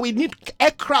 now that we need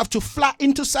aircraft to fly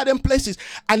into certain places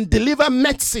and deliver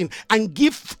medicine and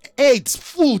give aids,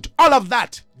 food, all of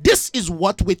that. This is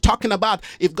what we're talking about.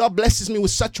 If God blesses me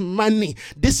with such money,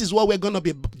 this is what we're going to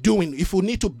be doing. If we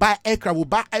need to buy aircraft, we'll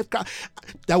buy aircraft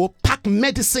that will pack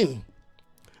medicine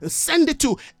and send it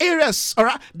to areas, all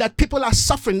right, that people are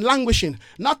suffering, languishing,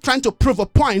 not trying to prove a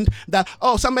point that,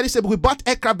 somebody said we bought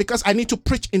aircraft because I need to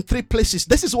preach in 3 places.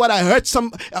 This is what I heard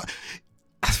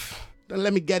don't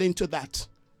let me get into that.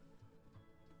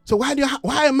 So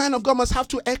why a man of God must have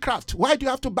 2 aircraft? Why do you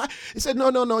have to buy? He said, no.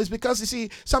 It's because, you see,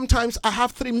 sometimes I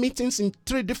have 3 meetings in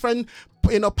 3 different,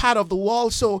 part of the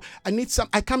world. So I need some.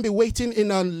 I can't be waiting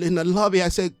in a lobby. I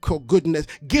said, oh goodness,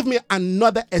 give me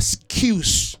another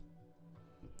excuse.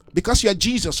 Because you're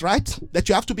Jesus, right? That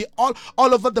you have to be all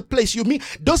over the place. You mean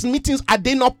those meetings, are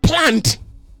they not planned?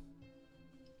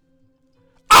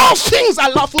 All things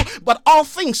are lawful, but all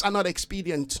things are not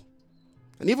expedient.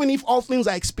 And even if all things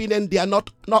are expedient, they are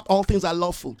not all things are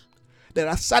lawful. There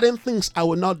are certain things I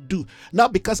will not do,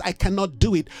 not because I cannot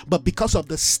do it, but because of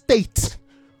the state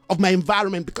of my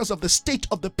environment, because of the state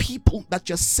of the people that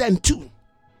you're sent to.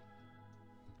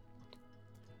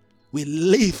 We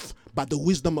live by the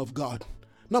wisdom of God,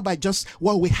 not by just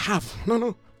what we have. No,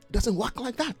 it doesn't work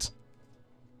like that.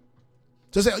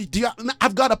 So say,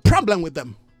 I've got a problem with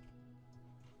them.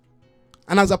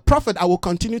 And as a prophet, I will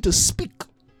continue to speak.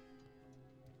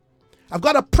 I've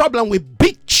got a problem with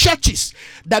big churches,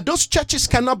 that those churches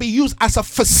cannot be used as a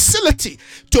facility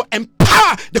to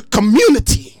empower the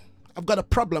community. I've got a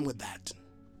problem with that.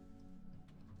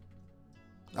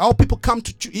 All people come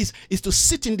to is to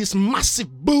sit in this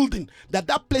massive building, that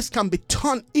place can be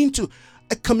turned into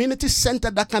a community center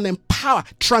that can empower,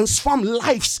 transform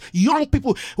lives. Young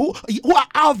people who are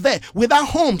out there without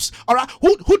homes, or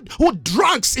who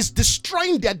drugs is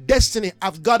destroying their destiny.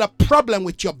 I've got a problem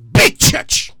with your big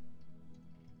church.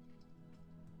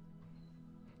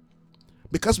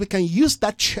 Because we can use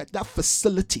that church, that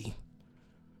facility,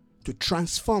 to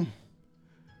transform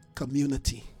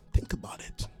community. Think about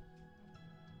it.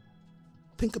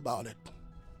 Think about it.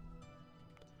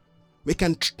 We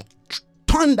can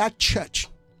turn that church,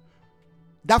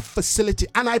 that facility,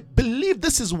 and I believe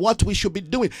this is what we should be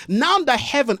doing. Now that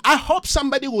heaven, I hope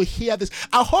somebody will hear this.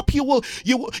 I hope you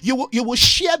will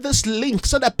share this link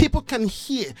so that people can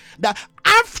hear that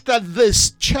after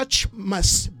this, church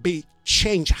must be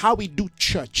changed. How we do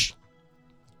church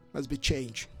must be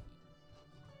changed.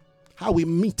 How we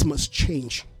meet must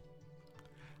change.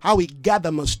 How we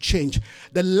gather must change.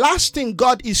 The last thing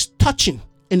God is touching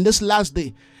in this last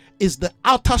day is the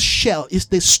outer shell, is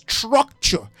the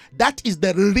structure. That is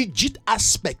the rigid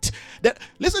aspect. That,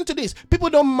 listen to this. People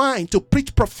don't mind to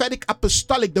preach prophetic,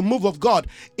 apostolic, the move of God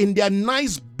in their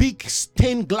nice big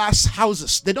stained glass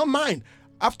houses. They don't mind.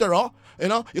 After all,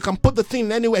 you can put the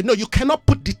thing anywhere. No, you cannot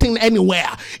put the thing anywhere.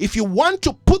 If you want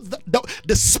to put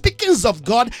the speakings of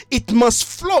God, it must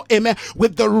flow, amen,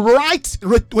 with the right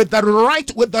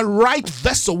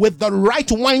vessel, with the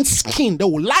right wine skin. The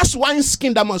last wine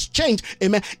skin that must change,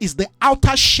 amen, is the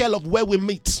outer shell of where we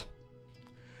meet.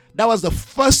 That was the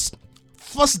first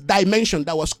dimension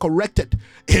that was corrected,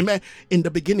 amen, in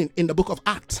the beginning, in the book of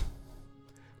Acts.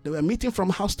 They were meeting from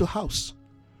house to house.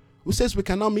 Who says we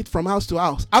cannot meet from house to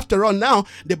house? After all, now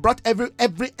they brought every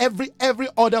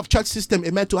order of church system,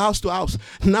 amen, to house.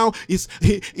 Now it's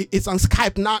on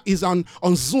Skype. Now is on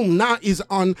Zoom. Now is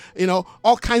on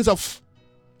all kinds of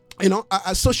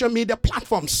social media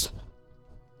platforms.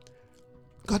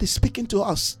 God is speaking to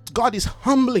us. God is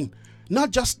humbling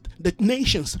not just the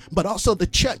nations, but also the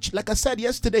church. Like I said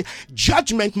yesterday,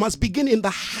 judgment must begin in the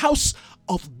house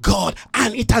of God,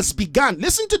 and it has begun.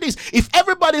 Listen to this. If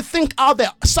everybody think out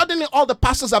there, suddenly all the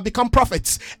pastors have become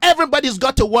prophets. Everybody's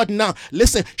got a word now.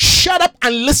 Listen, shut up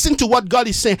and listen to what God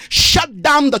is saying. Shut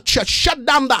down the church, shut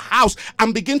down the house,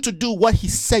 and begin to do what He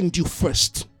sent you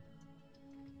first.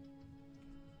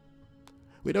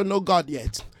 We don't know God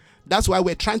yet. That's why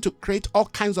we're trying to create all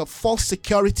kinds of false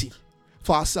security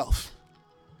for ourselves.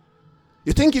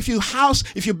 You think if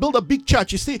you build a big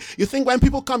church, you think when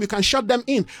people come, you can shut them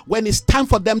in. When it's time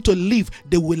for them to leave,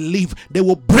 they will leave. They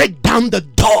will break down the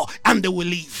door and they will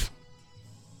leave.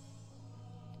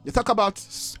 You talk about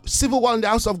civil war in the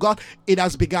house of God, it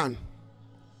has begun.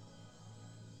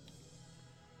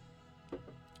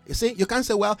 You see, you can't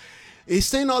say, well, he's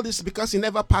saying all this because he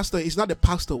never pastored. He's not a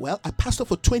pastor. Well, I pastored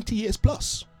for 20 years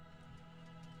plus.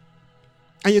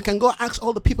 And you can go ask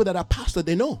all the people that are pastored,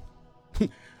 they know.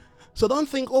 So don't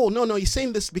think, oh, no, he's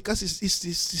saying this because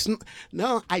it's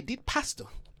no, I did pastor.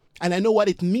 And I know what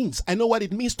it means. I know what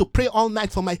it means to pray all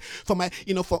night for my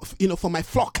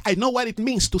flock. I know what it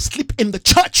means to sleep in the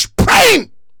church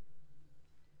praying.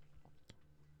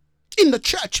 In the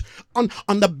church, on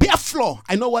the bare floor.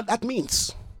 I know what that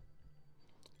means.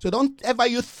 So don't ever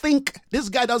you think this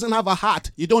guy doesn't have a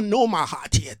heart. You don't know my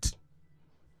heart yet.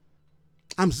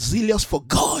 I'm zealous for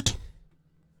God.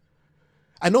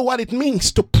 I know what it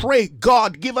means to pray,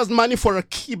 God, give us money for a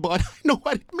keyboard. I know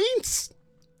what it means.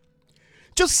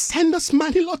 Just send us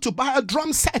money, Lord, to buy a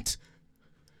drum set.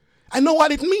 I know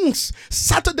what it means.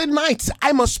 Saturday nights,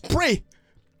 I must pray.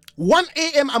 1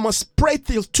 a.m. I must pray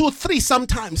till 2, 3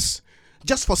 sometimes.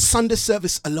 Just for Sunday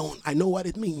service alone. I know what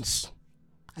it means.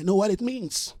 I know what it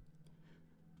means.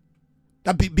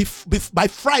 That by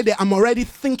Friday, I'm already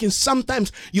thinking.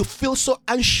 Sometimes you feel so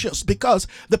anxious because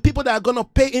the people that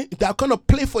are gonna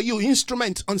play for you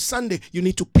instruments on Sunday, you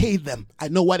need to pay them. I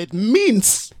know what it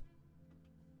means.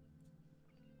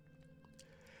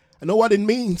 I know what it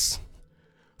means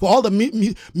for all the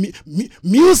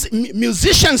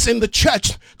musicians in the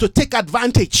church to take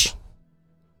advantage.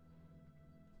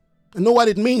 I know what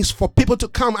it means for people to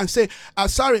come and say,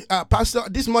 sorry, Pastor,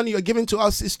 this money you're giving to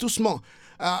us is too small.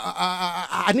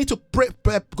 I need to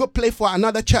go play for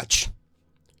another church.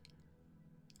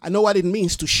 I know what it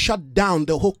means to shut down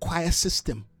the whole choir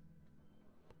system.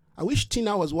 I wish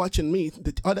Tina was watching me,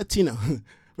 the other Tina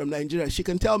from Nigeria. She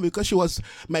can tell me because she was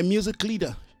my music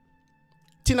leader.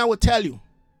 Tina will tell you.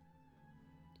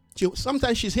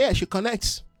 Sometimes she's here, she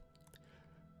connects.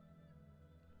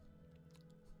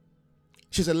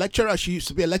 She's a lecturer. She used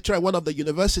to be a lecturer at one of the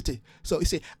university. So you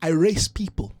say, I raise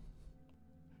people.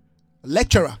 A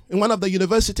lecturer in one of the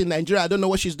university in Nigeria. I don't know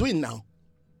what she's doing now.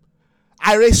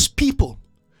 I raise people.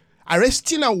 I raised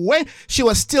Tina when she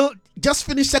was still just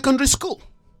finished secondary school.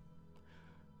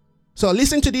 So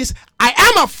listen to this. I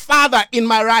am a father in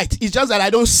my right. It's just that I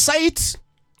don't say it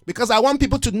because I want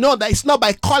people to know that it's not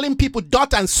by calling people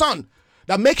daughter and son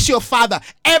that makes you a father.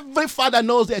 Every father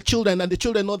knows their children and the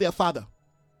children know their father.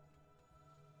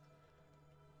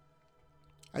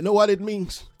 I know what it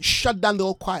means. Shut down the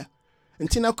whole choir.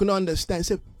 And Tina could not understand. She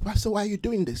said, Pastor, why are you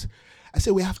doing this? I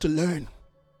said, we have to learn.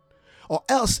 Or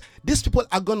else, these people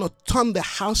are going to turn the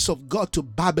house of God to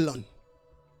Babylon.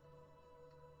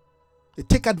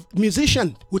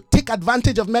 Musicians who take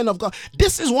advantage of men of God.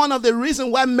 This is one of the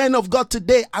reasons why men of God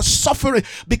today are suffering.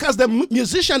 Because the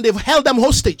musicians, they've held them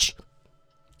hostage.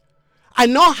 I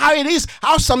know how it is,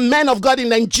 how some men of God in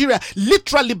Nigeria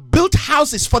literally built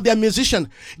houses for their musicians.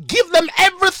 Give them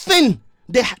everything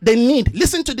they need.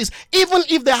 Listen to this. Even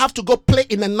if they have to go play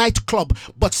in a nightclub,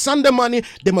 but Sunday morning,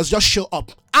 they must just show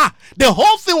up. The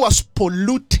whole thing was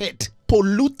polluted.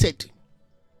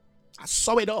 I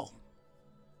saw it all.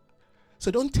 So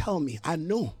don't tell me. I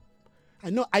know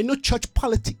church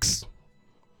politics.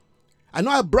 I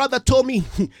know a brother told me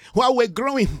while we're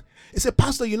growing, he said,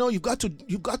 Pastor, you've got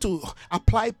to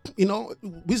apply,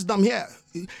 wisdom here.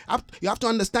 You have to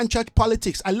understand church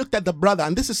politics. I looked at the brother,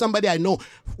 and this is somebody I know.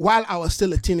 While I was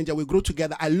still a teenager, we grew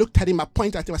together. I looked at him, I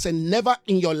pointed at him, I said, never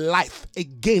in your life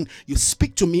again you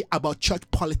speak to me about church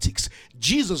politics.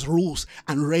 Jesus rules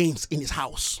and reigns in his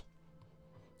house.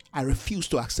 I refuse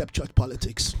to accept church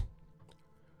politics.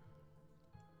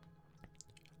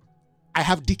 I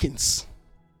have deacons,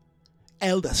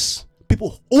 elders,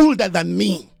 people older than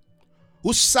me,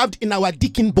 who served in our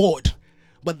deacon board,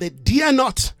 but they dare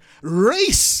not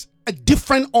raise a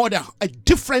different order, a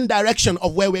different direction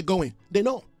of where we're going. They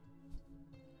know.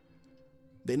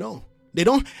 They know. They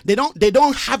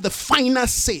don't have the final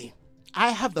say. I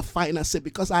have the final say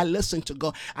because I listen to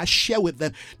God. I share with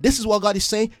them. This is what God is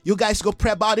saying. You guys go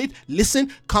pray about it.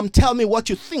 Listen, come tell me what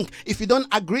you think. If you don't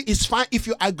agree, it's fine. If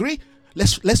you agree,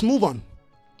 let's move on.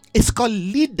 It's called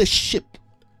leadership.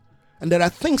 And there are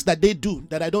things that they do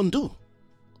that I don't do.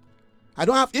 I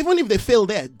don't have, even if they fail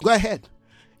there, go ahead.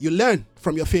 You learn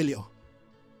from your failure.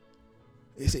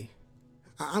 You see,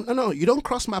 no, you don't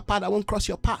cross my path, I won't cross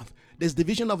your path. There's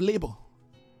division of labor.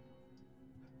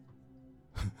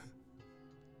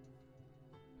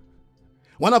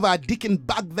 One of our deacons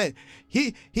back then,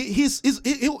 he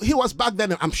was back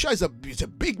then. I'm sure he's a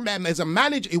big man. As a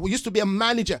manager, he used to be a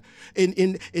manager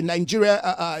in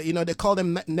Nigeria. They call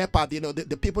them NEPA.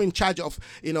 The people in charge of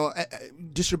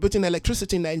distributing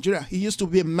electricity in Nigeria. He used to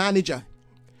be a manager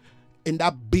in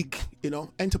that big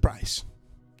enterprise.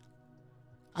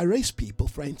 I raise people,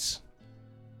 friends.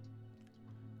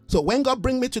 So when God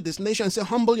bring me to this nation and say,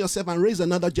 humble yourself and raise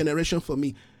another generation for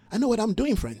me, I know what I'm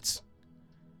doing, friends.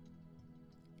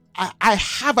 I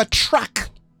have a track.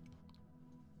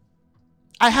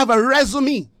 I have a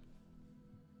resume.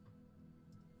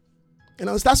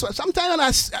 That's what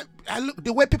sometimes I look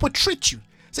the way people treat you.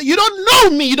 Say, you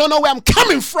don't know me. You don't know where I'm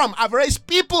coming from. I've raised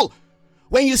people.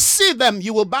 When you see them,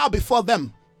 you will bow before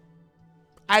them.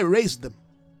 I raised them.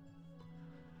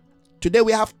 Today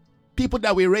we have people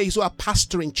that we raise who are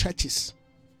pastoring churches.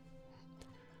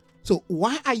 So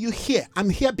why are you here? I'm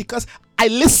here because I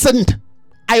listened.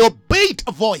 I obeyed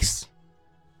a voice.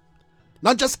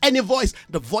 Not just any voice,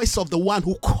 the voice of the one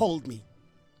who called me.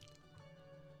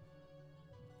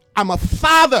 I'm a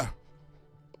father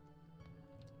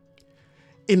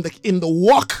in the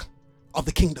walk of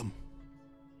the kingdom.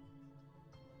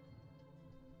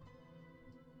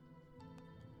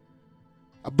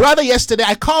 A brother yesterday,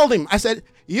 I called him. I said,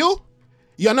 you're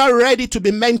not ready to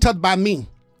be mentored by me.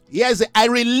 Yes, I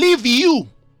relieve you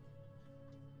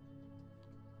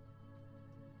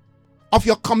of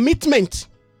your commitment,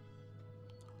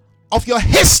 of your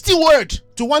hasty word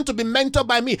to want to be mentored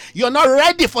by me. You're not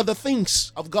ready for the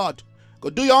things of God. Go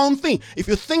do your own thing. If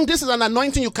you think this is an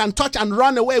anointing you can touch and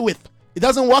run away with, it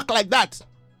doesn't work like that.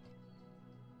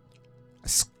 I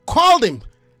called him,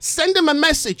 send him a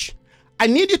message. I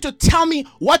need you to tell me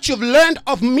what you've learned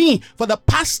of me for the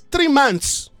past 3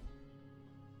 months.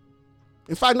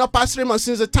 In fact, not past 3 months,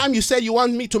 since the time you said you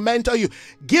want me to mentor you.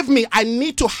 Give me, I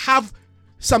need to have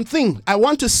something. I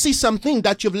want to see something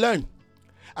that you've learned.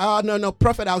 No,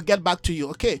 prophet, I'll get back to you.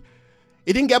 Okay.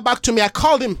 He didn't get back to me. I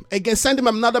called him again, sent him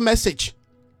another message.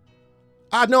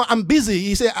 No, I'm busy.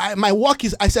 He said, my work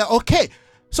is, I said, okay.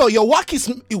 So your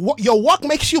work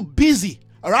makes you busy,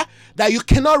 all right? That you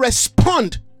cannot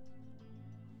respond.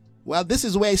 Well, this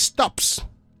is where it stops.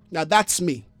 Now that's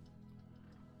me.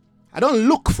 I don't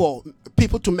look for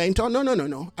people to mentor.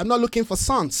 No. I'm not looking for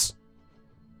sons.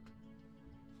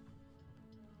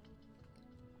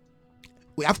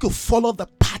 We have to follow the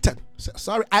pattern.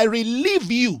 Sorry, I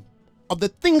relieve you of the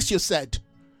things you said.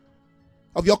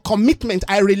 Of your commitment,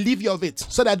 I relieve you of it.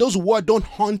 So that those words don't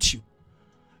haunt you.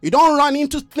 You don't run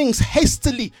into things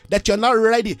hastily that you're not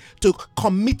ready to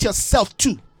commit yourself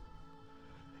to.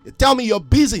 You tell me you're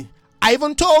busy. I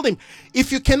even told him,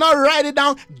 if you cannot write it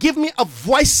down, give me a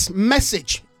voice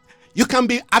message. You can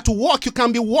be at work. You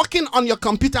can be working on your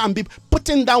computer and be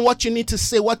putting down what you need to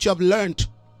say, what you have learned.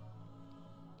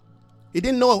 He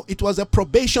didn't know it was a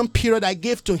probation period I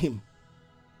gave to him.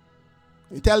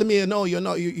 You're telling me,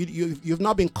 you've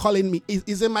not been calling me.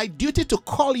 Is it my duty to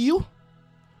call you?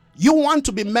 You want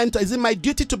to be mentored. Is it my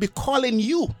duty to be calling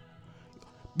you?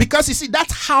 Because you see,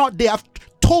 that's how they have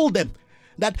told them.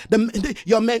 That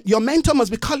your mentor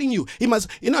must be calling you. He must,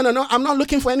 no, I'm not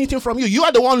looking for anything from you. You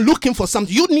are the one looking for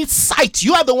something. You need sight.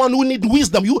 You are the one who need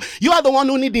wisdom. You are the one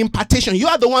who need the impartation. You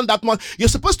are the one that you're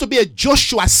supposed to be a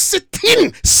Joshua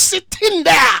sitting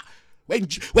there.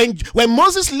 When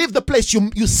Moses left the place,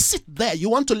 you sit there.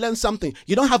 You want to learn something.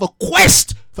 You don't have a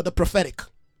quest for the prophetic.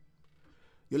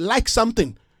 You like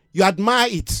something. You admire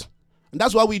it. And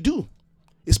that's what we do.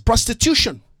 It's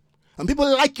prostitution. And people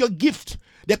like your gift.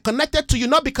 They're connected to you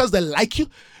not because they like you.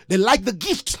 They like the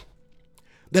gift.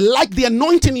 They like the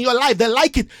anointing in your life. They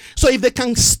like it. So if they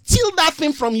can steal that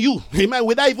thing from you, amen,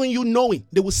 without even you knowing,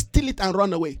 they will steal it and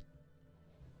run away.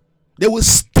 They will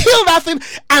steal that thing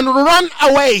and run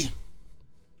away.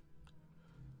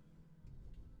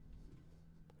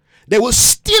 They will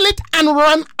steal it and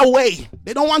run away.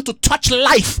 They don't want to touch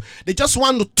life. They just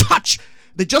want to touch.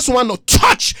 They just want to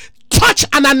touch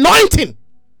an anointing. It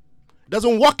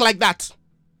doesn't work like that.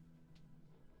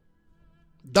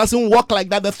 Doesn't work like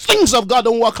that. The things of God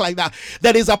don't work like that.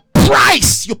 There is a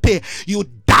price you pay. You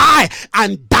die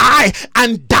and die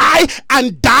and die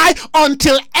and die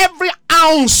until every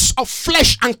ounce of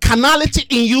flesh and carnality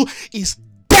in you is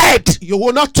dead. You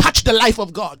will not touch the life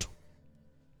of God.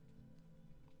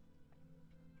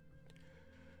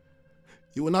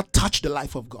 You will not touch the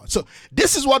life of God. So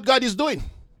this is what God is doing.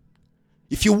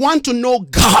 If you want to know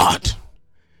God,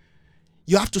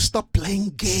 you have to stop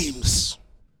playing games.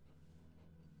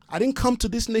 I didn't come to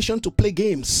this nation to play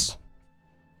games.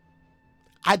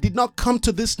 I did not come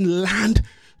to this land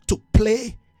to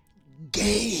play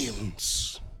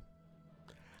games.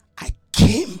 I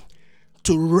came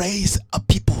to raise a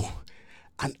people,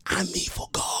 an army for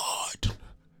God.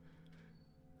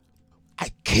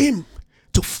 I came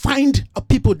to find a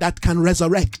people that can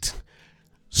resurrect,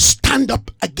 stand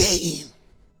up again.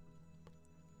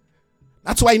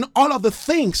 That's why in all of the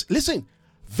things, listen,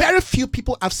 very few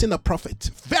people have seen a prophet.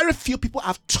 Very few people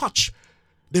have touched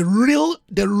the real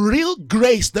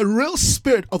grace, the real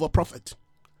spirit of a prophet.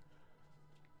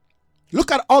 Look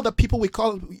at all the people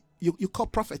you call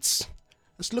prophets.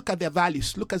 Let's look at their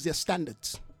values. Look at their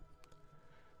standards.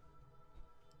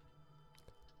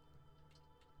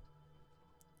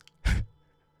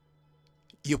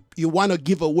 You want to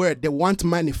give a word, they want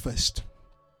money first.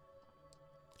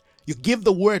 You give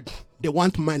the word, they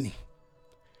want money.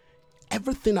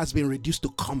 Everything has been reduced to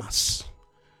commerce.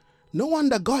 No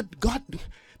wonder God,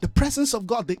 the presence of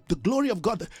God, the glory of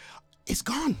God is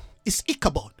gone. It's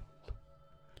Ichabod.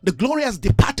 The glory has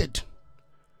departed.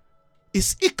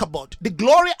 It's Ichabod. The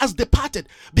glory has departed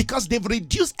because they've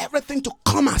reduced everything to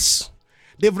commerce.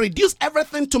 They've reduced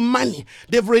everything to money.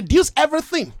 They've reduced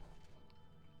everything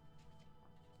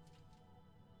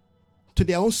to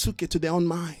their own suke, to their own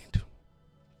mind.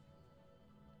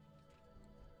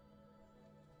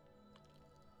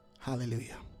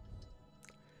 Hallelujah.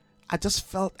 I just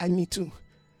felt I need to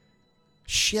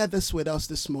share this with us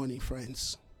this morning,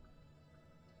 friends.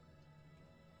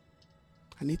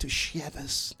 I need to share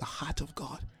this, the heart of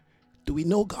God. Do we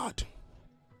know God?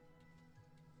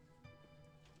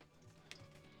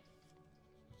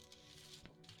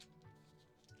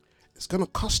 It's going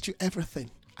to cost you everything.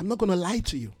 I'm not going to lie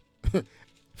to you.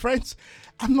 Friends,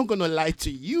 I'm not going to lie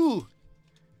to you.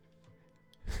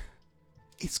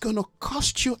 It's going to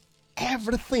cost you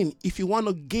everything if you want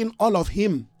to gain all of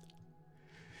Him.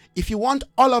 If you want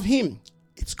all of Him,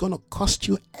 it's going to cost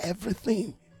you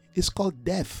everything. It's called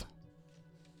death.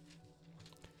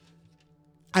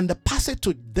 And the passage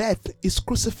to death is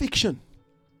crucifixion.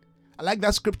 I like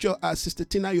that scripture, Sister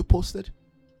Tina, you posted.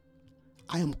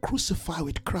 I am crucified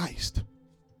with Christ.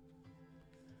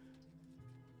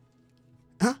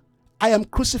 I am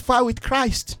crucified with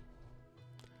Christ.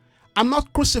 I'm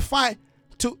not crucified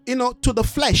to the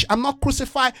flesh. I'm not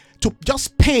crucified to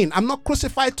just pain. I'm not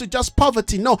crucified to just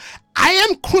poverty. No, I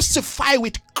am crucified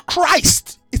with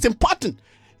Christ. It's important.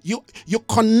 You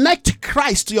connect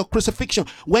Christ to your crucifixion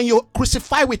when you're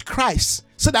crucified with Christ,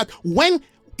 so that when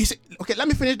you say, okay, let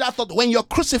me finish that thought. When you're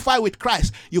crucified with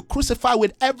Christ, you crucify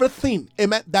with everything,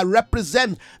 amen, that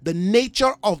represent the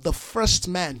nature of the first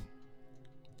man.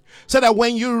 So that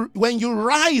when you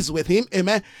rise with Him,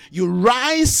 amen, you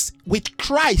rise with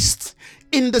Christ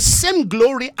in the same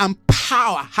glory and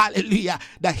power, hallelujah,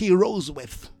 that He rose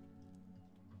with.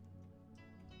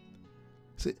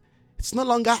 See, it's no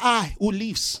longer I who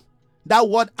lives. That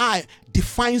word I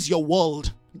defines your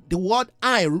world. The word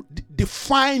I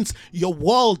defines your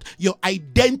world, your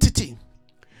identity,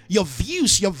 your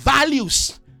views, your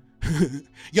values,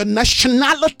 your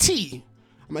nationality.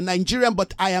 I'm a Nigerian,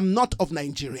 but I am not of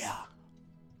Nigeria.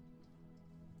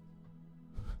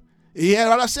 You hear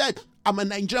what I said? I'm a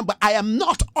Nigerian, but I am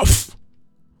not of.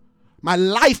 My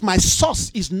life, my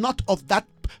source is not of that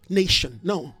nation.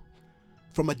 No.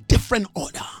 From a different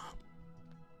order.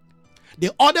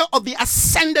 The order of the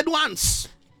ascended ones.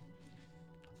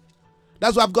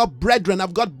 That's why I've got brethren,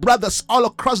 I've got brothers all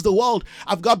across the world.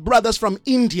 I've got brothers from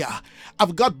India.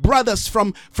 I've got brothers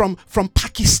from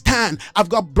Pakistan. I've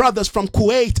got brothers from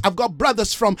Kuwait. I've got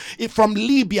brothers from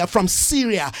Libya, from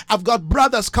Syria. I've got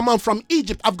brothers, come on, from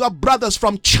Egypt. I've got brothers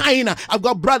from China. I've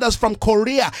got brothers from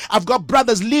Korea. I've got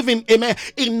brothers living, amen,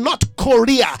 in North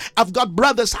Korea. I've got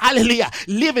brothers, hallelujah,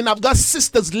 living. I've got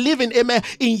sisters living, amen,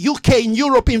 in UK, in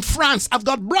Europe, in France. I've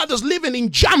got brothers living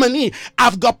in Germany.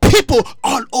 I've got people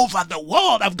all over the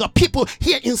world. I've got people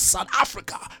here in South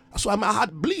Africa. That's why my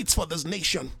heart bleeds for this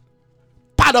nation.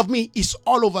 Part of me is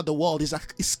all over the world, is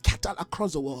scattered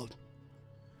across the world.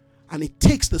 And it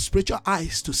takes the spiritual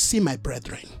eyes to see my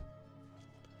brethren.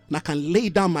 And I can lay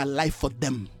down my life for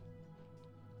them.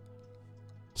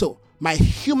 So my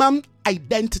human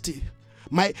identity,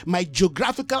 my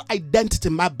geographical identity,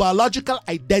 my biological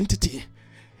identity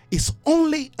is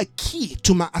only a key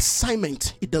to my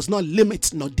assignment. It does not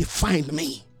limit nor define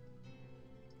me.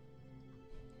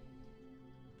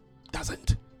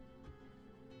 Doesn't.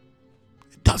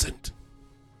 It doesn't.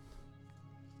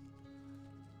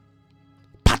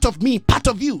 Part of me, part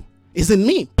of you is in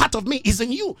me. Part of me is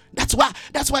in you. That's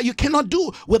why you cannot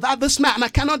do without this man, and I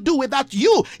cannot do without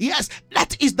you. Yes,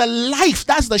 that is the life.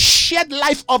 That's the shared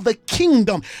life of the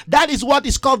kingdom. That is what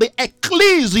is called the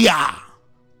ecclesia.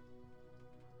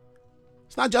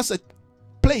 It's not just a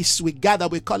place we gather,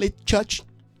 we call it church.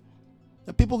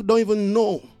 The people don't even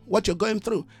know what you're going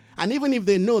through. And even if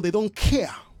they know, they don't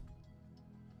care.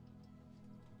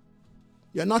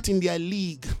 You're not in their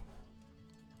league.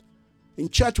 In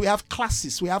church, we have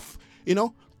classes. We have,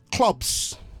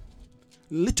 clubs.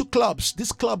 Little clubs.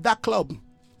 This club, that club.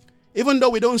 Even though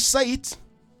we don't say it.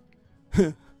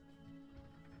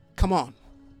 Come on.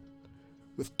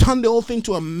 We've turned the whole thing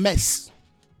to a mess.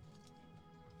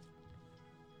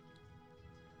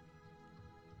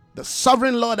 The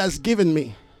sovereign Lord has given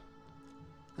me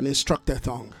an instructed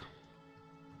tongue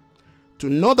to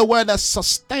know the word that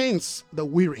sustains the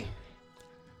weary.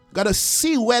 Got to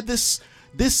see where this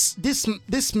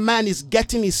man is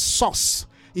getting his source,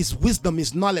 his wisdom,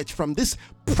 his knowledge from. This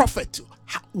prophet.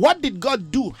 What did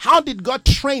God do? How did God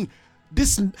train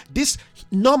these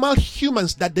normal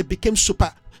humans that they became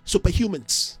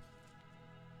superhumans?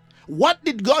 What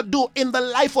did God do in the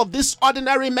life of this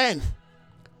ordinary man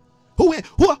who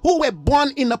were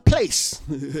born in a place?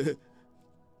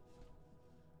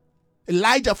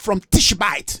 Elijah from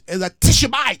Tishbite is a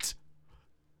Tishbite.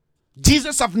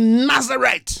 Jesus of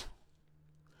Nazareth.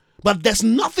 But there's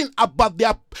nothing about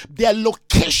their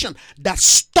location that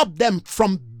stopped them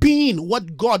from being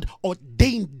what God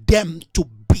ordained them to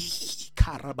be.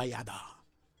 Karabayada.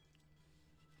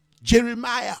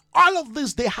 Jeremiah, all of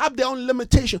this, they have their own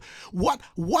limitation.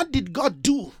 What did God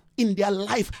do in their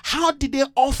life? How did they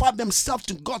offer themselves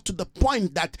to God to the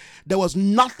point that there was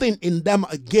nothing in them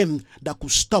again that could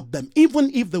stop them,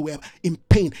 even if they were in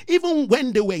pain, even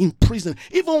when they were in prison,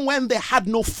 even when they had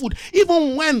no food,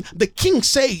 even when the king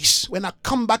says, when I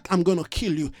come back, I'm going to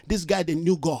kill you. This guy, they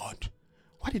knew God.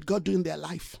 What did God do in their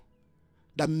life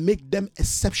that make them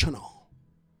exceptional?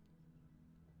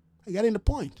 Are you getting the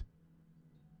point?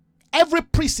 Every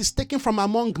priest is taken from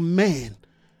among men.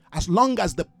 As long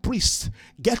as the priest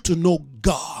get to know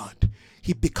God,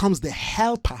 he becomes the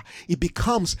helper. He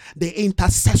becomes the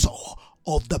intercessor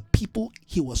of the people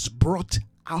he was brought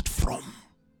out from.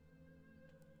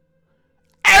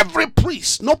 Every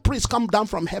priest, no priest come down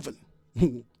from heaven.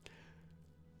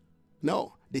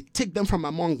 No, they take them from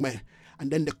among men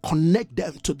and then they connect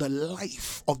them to the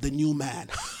life of the new man.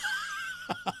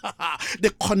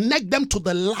 They connect them to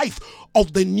the life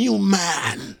of the new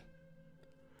man.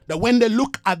 That when they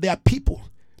look at their people,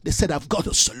 they said, I've got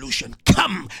a solution.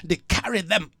 Come, they carry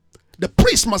them. The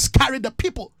priest must carry the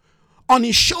people on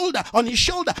his shoulder, on his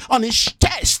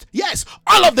chest. Yes,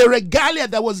 all of the regalia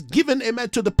that was given, amen,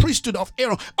 to the priesthood of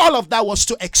Aaron, all of that was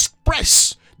to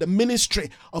express the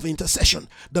ministry of intercession,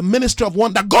 the ministry of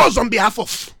one that goes on behalf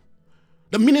of,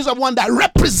 the ministry of one that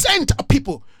represents a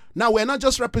people. Now, we're not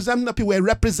just representing the people, we're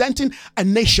representing a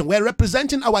nation. We're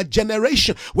representing our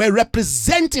generation. We're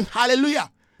representing, hallelujah,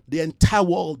 the entire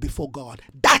world before God.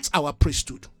 That's our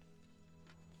priesthood.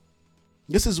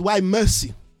 This is why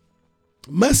mercy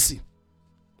must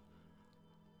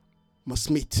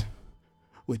meet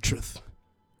with truth.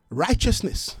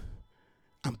 Righteousness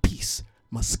and peace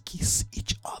must kiss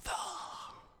each other.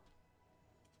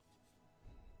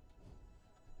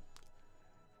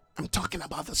 I'm talking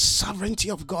about the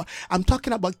sovereignty of God. I'm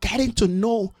talking about getting to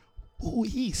know who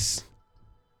He is.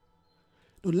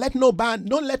 Don't let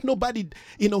nobody,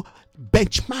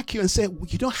 benchmark you and say,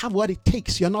 you don't have what it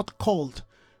takes. You're not called.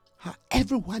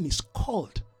 Everyone is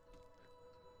called.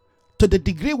 To the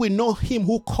degree we know Him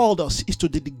who called us is to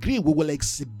the degree we will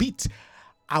exhibit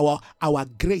our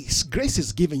grace. Grace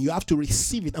is given. You have to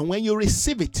receive it. And when you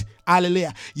receive it,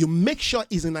 hallelujah, you make sure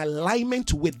it's in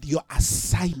alignment with your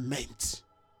assignment.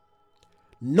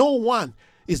 No one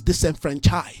is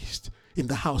disenfranchised in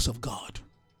the house of God.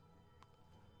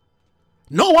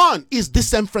 No one is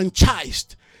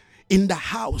disenfranchised in the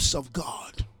house of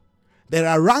God. There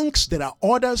are ranks, there are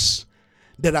orders,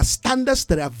 there are standards,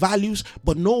 there are values,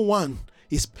 but no one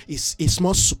is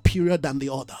more superior than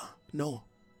the other. No.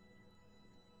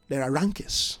 There are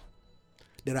rankings.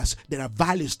 There are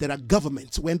values, there are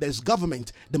governments. When there's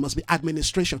government, there must be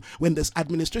administration. When there's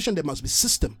administration, there must be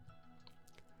system.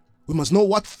 We must know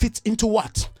what fits into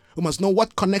what. We must know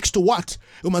what connects to what.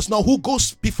 We must know who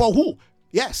goes before who.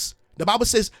 Yes. The Bible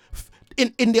says,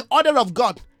 in the order of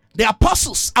God, the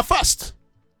apostles are first.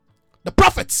 The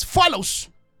prophets follows.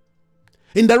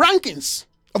 In the rankings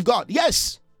of God.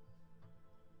 Yes.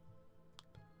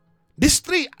 These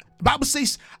three, the Bible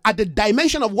says, at the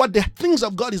dimension of what the things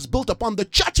of God is built upon, the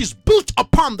church is built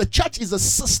upon. The church is a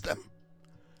system.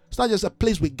 It's not just a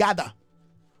place we gather.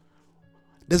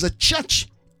 There's a church,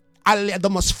 hallelujah, that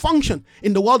must function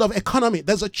in the world of economy.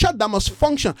 There's a church that must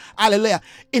function, hallelujah,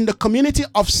 in the community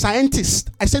of scientists.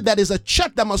 I said there is a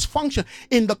church that must function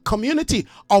in the community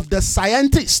of the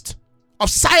scientists, of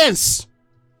science.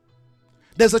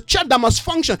 There's a church that must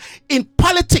function in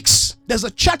politics. There's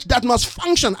a church that must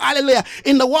function, hallelujah,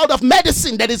 in the world of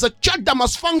medicine. There is a church that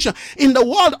must function in the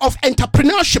world of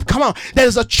entrepreneurship. Come on. There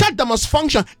is a church that must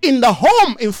function in the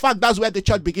home. In fact, that's where the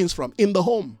church begins from, in the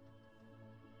home.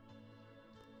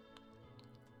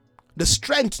 The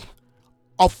strength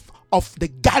of the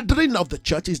gathering of the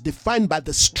church is defined by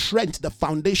the strength, the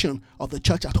foundation of the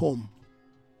church at home.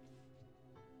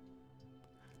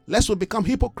 Lest we become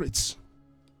hypocrites.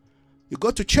 You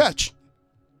go to church,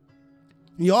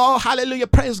 you all hallelujah,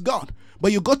 praise God,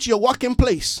 but you go to your working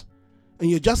place and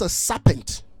you're just a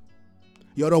serpent.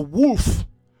 You're a wolf.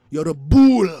 You're a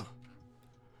bull.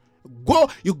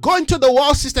 You go into the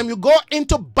world system, you go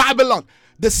into Babylon.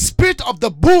 The spirit of the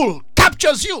bull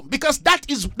captures you, because that's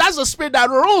the spirit that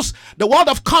rules the world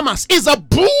of commerce, is a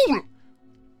bull.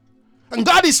 And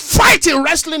God is fighting,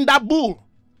 wrestling that bull.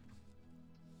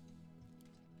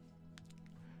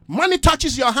 Money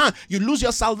touches your hand, you lose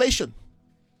your salvation.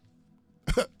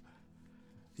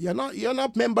 You're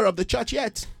not member of the church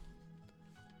yet.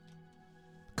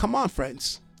 Come on,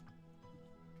 friends.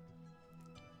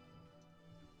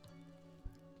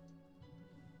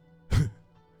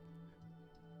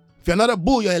 If you're not a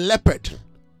bull, you're a leopard.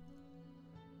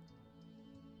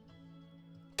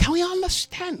 Can we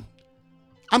understand?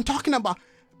 I'm talking about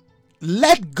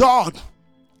let God.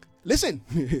 Listen,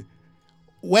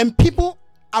 when people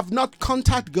have not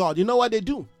contacted God, you know what they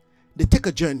do? They take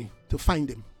a journey to find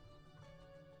him.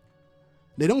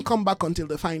 They don't come back until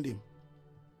they find him.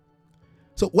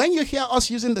 So when you hear us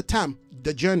using the term,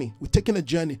 the journey, we're taking a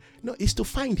journey. No, it's to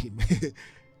find him.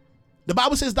 The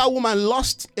Bible says that woman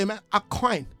lost a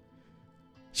coin.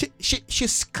 She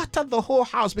scattered the whole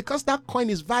house because that coin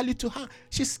is value to her.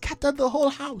 She scattered the whole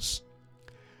house.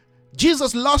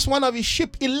 Jesus lost one of his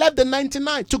sheep. He left the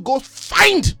 99 to go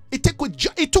find. It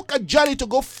took a journey to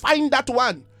go find that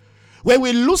one. When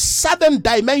we lose certain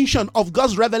dimension of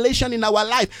God's revelation in our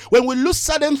life, when we lose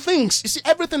certain things, you see,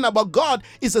 everything about God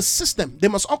is a system. They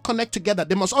must all connect together.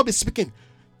 They must all be speaking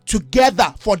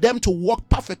together for them to work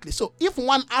perfectly. So if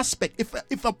one aspect,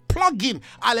 if a plug-in,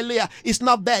 hallelujah, is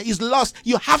not there, is lost,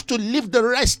 you have to leave the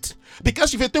rest.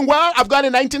 Because if you think, well, I've got a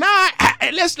 99,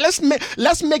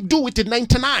 let's make do with the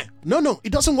 99. No,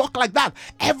 it doesn't work like that.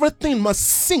 Everything must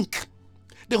sync.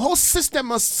 The whole system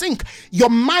must sync. Your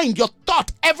mind, your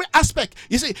thought, every aspect.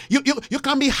 You see, you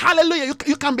can be hallelujah,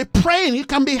 you can be praying, you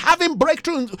can be having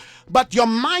breakthroughs, but your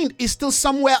mind is still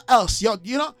somewhere else.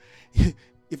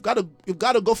 You've got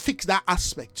to go fix that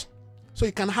aspect so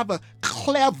you can have a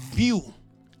clear view,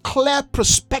 clear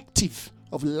perspective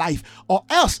of life. Or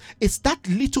else it's that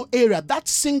little area, that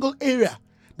single area,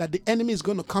 that the enemy is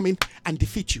going to come in and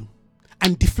defeat you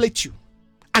and deflate you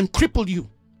and cripple you.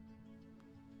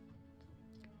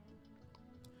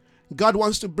 God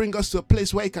wants to bring us to a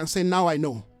place where he can say, now I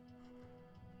know.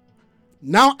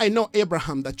 Now I know,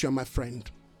 Abraham, that you're my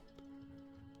friend.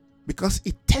 Because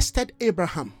it tested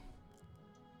Abraham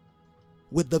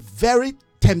with the very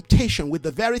temptation, with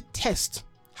the very test,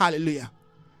 hallelujah,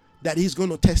 that he's going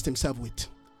to test himself with.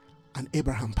 And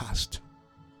Abraham passed.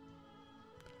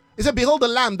 He said, behold the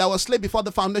lamb that was slain before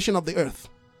the foundation of the earth.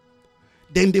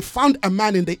 Then they found a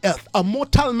man in the earth, a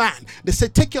mortal man. They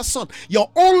said, take your son,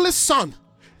 your only son,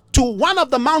 to one of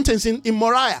the mountains in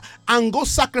Moriah and go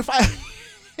sacrifice.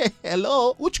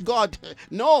 Hello? Which God?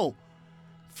 No.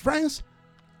 Friends,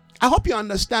 I hope you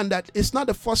understand that it's not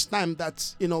the first time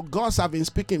that, gods have been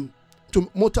speaking to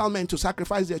mortal men to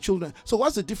sacrifice their children. So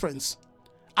what's the difference?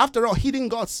 After all, hidden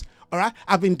gods, all right,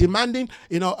 have been demanding,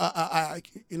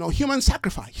 human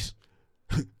sacrifice.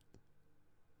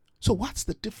 So what's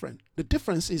the difference? The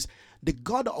difference is the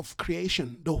God of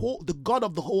creation, the God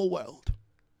of the whole world,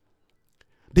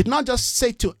 did not just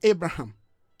say to Abraham,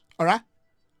 all right,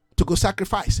 to go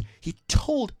sacrifice. He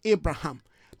told Abraham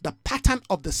the pattern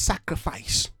of the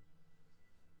sacrifice.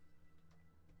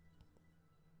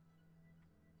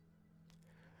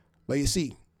 But you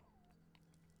see,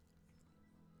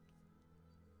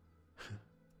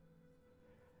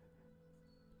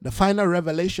 the final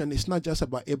revelation is not just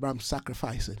about Abraham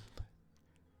sacrificing.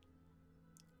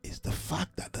 It's the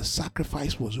fact that the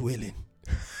sacrifice was willing.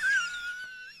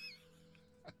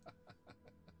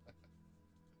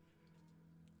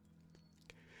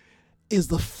 Is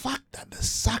the fact that the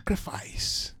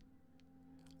sacrifice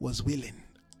was willing.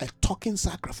 A talking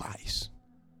sacrifice.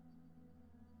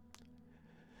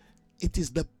 It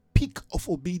is the peak of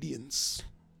obedience.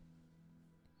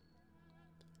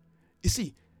 You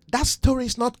see, that story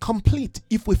is not complete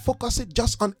if we focus it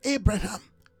just on Abraham.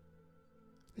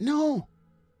 No.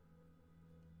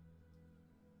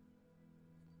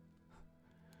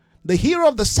 The hero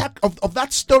of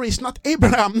that story is not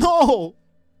Abraham. No.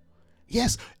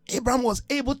 Yes, Abraham was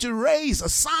able to raise a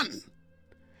son.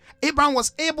 Abraham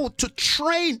was able to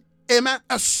train, amen,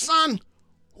 a son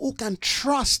who can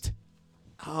trust.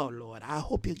 Oh, Lord, I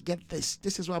hope you get this.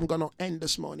 This is where I'm going to end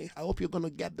this morning. I hope you're going to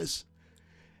get this.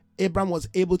 Abraham was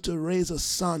able to raise a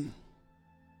son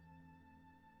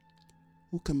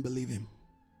who can believe him,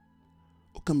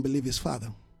 who can believe his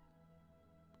father,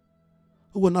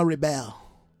 who will not rebel,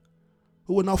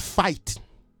 who will not fight.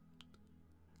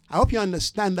 I hope you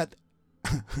understand that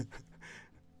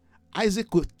Isaac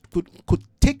could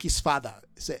take his father,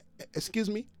 say, excuse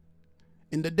me,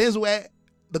 in the days where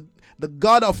the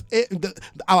God of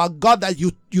our God that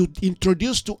you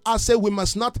introduced to us said we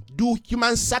must not do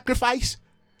human sacrifice.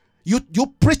 You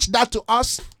preach that to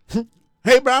us.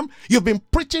 Abraham, you've been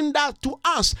preaching that to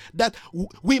us, that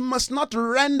we must not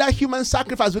render human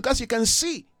sacrifice, because you can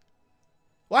see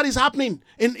what is happening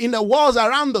in the walls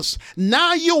around us.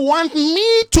 Now you want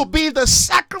me to be the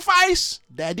sacrifice?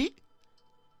 Daddy,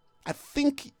 I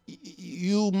think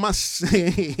you must,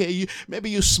 maybe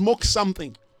you smoked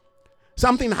something.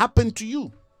 Something happened to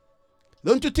you.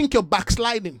 Don't you think you're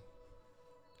backsliding?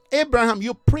 Abraham,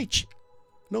 you preach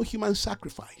no human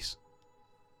sacrifice.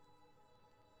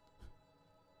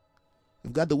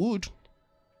 You've got the wood.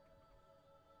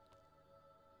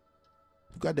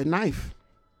 You've got the knife.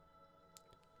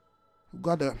 You've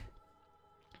got the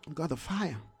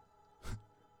fire.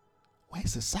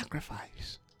 Where's the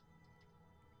sacrifice?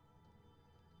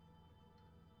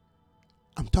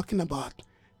 I'm talking about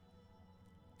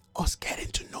us getting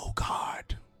to know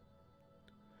God.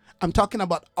 I'm talking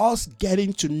about us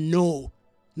getting to know,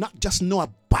 not just know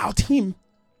about Him.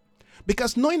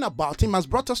 Because knowing about Him has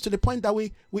brought us to the point that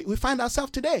we find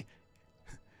ourselves today.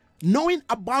 Knowing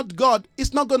about God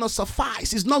is not going to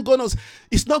suffice. It's not going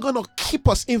to keep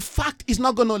us. In fact, it's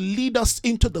not going to lead us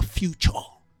into the future.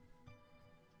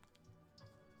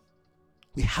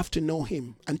 We have to know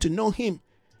Him. And to know Him,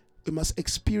 we must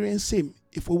experience Him.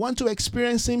 If we want to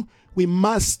experience Him, we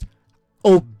must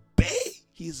obey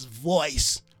His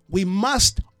voice. We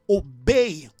must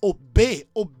obey.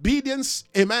 Obedience,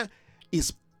 amen,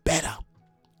 is better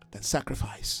than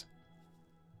sacrifice.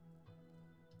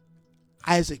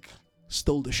 Isaac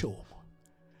stole the show.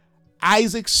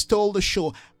 Isaac stole the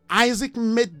show. Isaac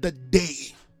made the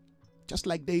day. Just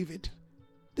like David.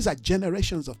 These are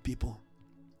generations of people.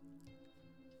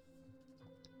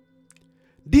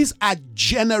 These are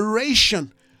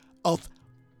generation of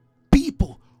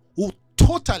people who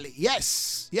totally,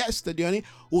 yes, Tadioni,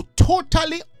 who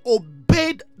totally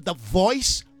obeyed the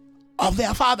voice of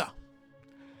their father.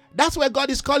 That's where God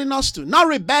is calling us to. Not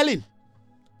rebelling,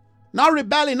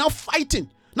 not fighting,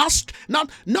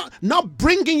 not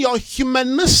bringing your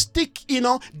humanistic,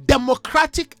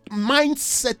 democratic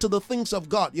mindset to the things of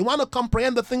God. You want to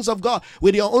comprehend the things of God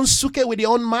with your own suke, with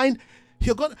your own mind.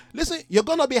 You're going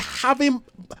to be having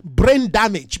brain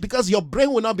damage, because your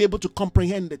brain will not be able to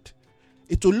comprehend it.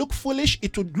 It will look foolish.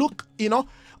 It will look,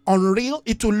 unreal.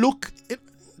 It will look.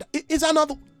 Is that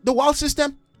not the world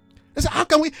system? How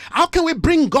can we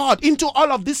bring God into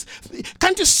all of this?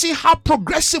 Can't you see how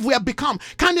progressive we have become?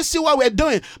 Can't you see what we're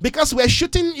doing? Because we're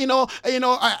shooting,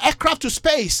 aircraft to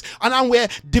space, and then we're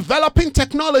developing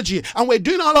technology, and we're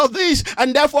doing all of this,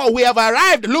 and therefore we have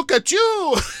arrived. Look at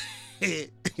you.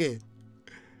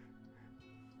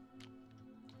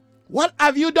 What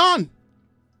have you done?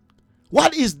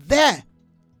 What is there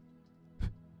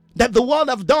that the world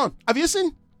have done? Have you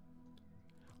seen?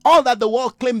 All that the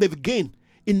world claimed they've gained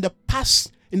in the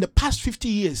past 50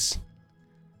 years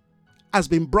has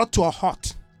been brought to a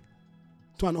halt,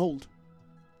 to an hold.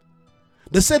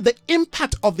 They said the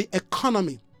impact of the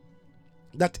economy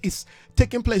that is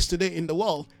taking place today in the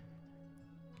world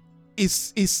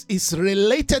is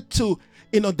related to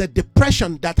the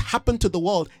depression that happened to the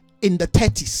world in the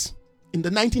 30s. In the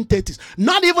 1930s,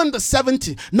 not even the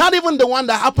 70s, not even the one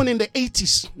that happened in the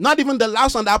 80s, not even the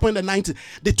last one that happened in the 90s.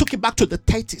 They took it back to the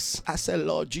 30s. I said,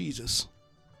 Lord Jesus.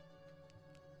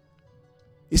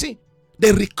 You see,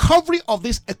 the recovery of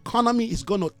this economy is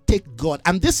going to take God.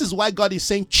 And this is why God is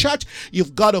saying, church,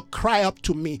 you've got to cry up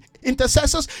to me.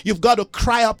 Intercessors, you've got to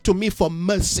cry up to me for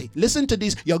mercy. Listen to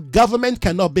this. Your government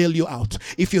cannot bail you out.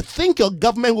 If you think your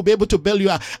government will be able to bail you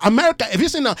out, America, have you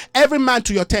seen now, every man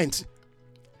to your tent?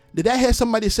 Did I hear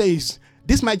somebody say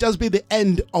this might just be the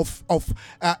end of what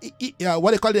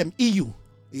they call them, EU?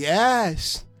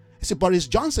 Yes. You see, Boris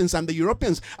Johnson's and the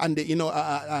Europeans and the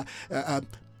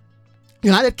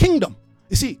United Kingdom.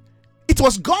 You see, it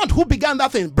was God who began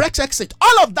that thing. Brexit,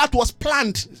 all of that was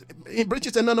planned. In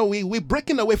British said, no, we're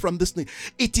breaking away from this thing.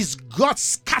 It is God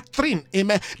scattering,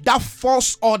 amen, that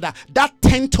false order, that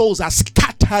 10 toes are scattered.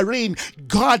 terrain,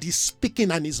 God is speaking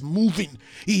and is moving.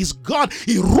 He is God.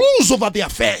 He rules over the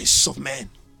affairs of men.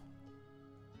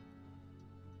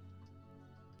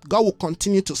 God will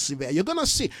continue to sever. You're going to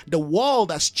see the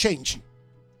world has changed.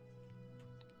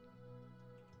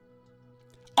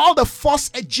 All the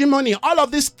false hegemony, all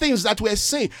of these things that we're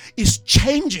seeing is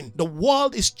changing. The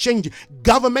world is changing.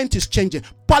 Government is changing.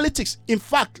 Politics. In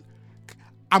fact,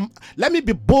 let me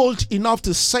be bold enough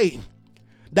to say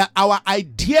that our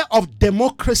idea of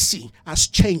democracy has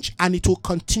changed, and it will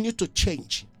continue to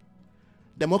change.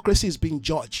 Democracy is being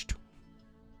judged.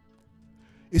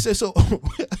 He says, so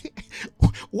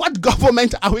what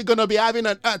government are we going to be having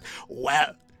on earth?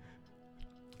 Well,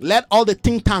 let all the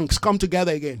think tanks come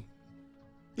together again.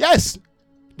 Yes,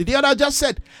 the other just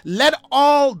said, let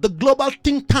all the global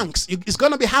think tanks, it's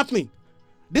going to be happening.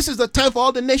 This is the time for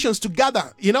all the nations to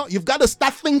gather. You've got to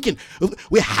start thinking.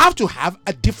 We have to have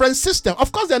a different system.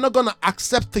 Of course, they're not going to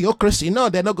accept theocracy. No,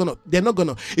 they're not going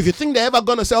to. If you think they're ever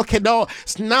going to say, okay, no,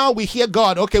 now we hear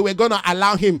God. Okay, we're going to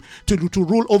allow him to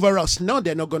rule over us. No,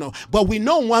 they're not going to. But we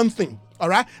know one thing. All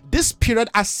right, this period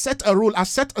has set a rule, has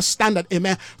set a standard,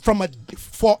 amen,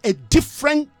 for a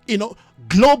different,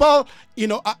 global,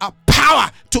 a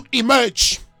power to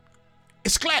emerge.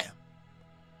 It's clear.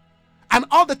 And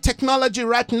all the technology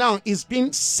right now is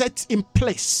being set in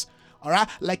place. All right,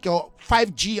 like your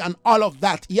 5G and all of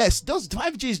that. Yes, those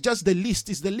 5G is just the least.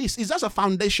 It's the least. It's just a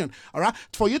foundation. All right,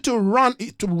 for you to run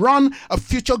a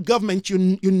future government, you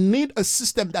need a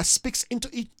system that speaks into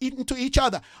each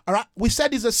other. All right, we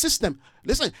said it's a system.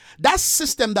 Listen, that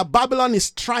system that Babylon is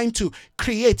trying to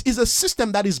create is a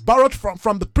system that is borrowed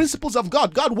from the principles of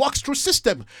God. God works through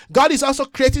system. God is also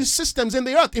creating systems in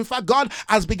the earth. In fact, God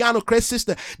has begun to create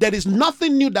systems. There is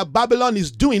nothing new that Babylon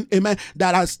is doing, amen,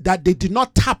 that they did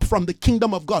not tap from the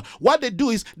kingdom of God. What they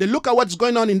do is they look at what's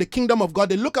going on in the kingdom of God.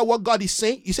 They look at what God is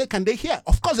saying. You say, can they hear?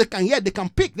 Of course they can hear. They can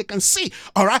pick. They can see.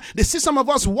 All right. They see some of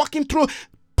us walking through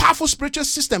powerful spiritual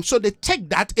systems. So they take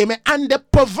that, amen, and they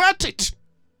pervert it.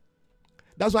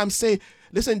 That's why I'm saying,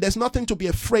 listen, there's nothing to be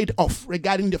afraid of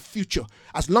regarding the future.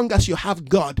 As long as you have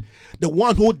God, the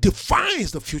one who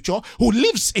defines the future, who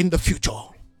lives in the future.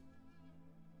 Are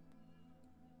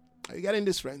you getting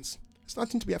this, friends? There's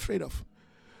nothing to be afraid of.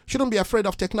 You shouldn't be afraid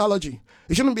of technology.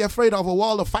 You shouldn't be afraid of a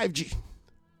world of 5G.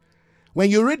 When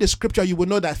you read the scripture, you will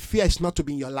know that fear is not to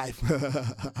be in your life.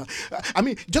 I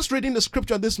mean, just reading the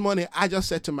scripture this morning, I just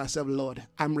said to myself, Lord,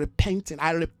 I'm repenting.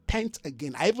 I repent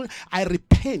again. I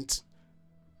repent.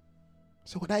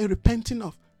 So what are you repenting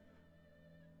of?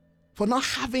 For not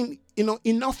having,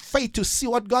 enough faith to see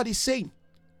what God is saying.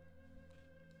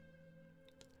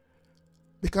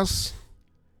 Because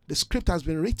the script has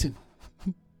been written.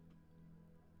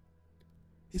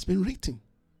 It's been written.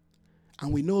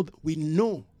 And we know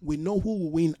who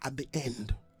will win at the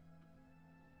end.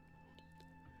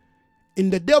 In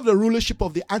the day of the rulership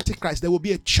of the Antichrist, there will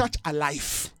be a church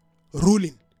alive,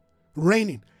 ruling,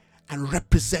 reigning, and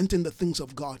representing the things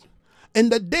of God. In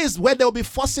the days where they'll be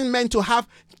forcing men to have,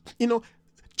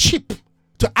 chip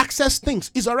to access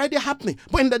things, is already happening.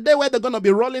 But in the day where they're going to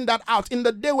be rolling that out, in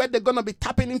the day where they're going to be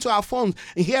tapping into our phones,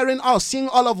 hearing us, seeing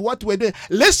all of what we're doing,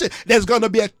 listen, there's going to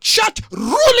be a church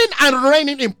ruling and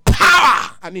reigning in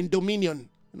power and in dominion.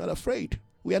 We're not afraid.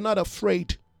 We are not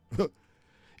afraid.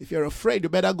 If you're afraid, you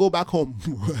better go back home.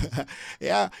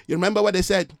 Yeah, you remember what they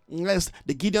said? Yes,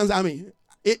 the Gideon's army.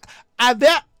 Are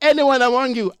there anyone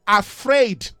among you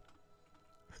afraid?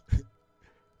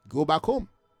 Go back home.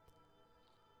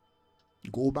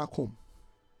 Go back home.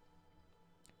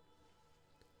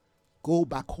 Go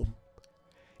back home.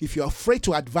 If you're afraid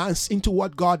to advance into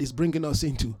what God is bringing us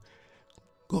into,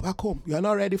 go back home. You are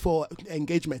not ready for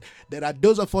engagement. There are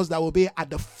those of us that will be at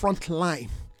the front line,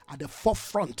 at the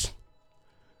forefront.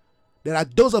 There are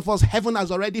those of us heaven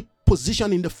has already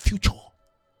positioned in the future.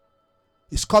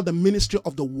 It's called the ministry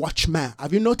of the watchman.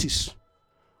 Have you noticed?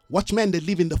 Watchmen, they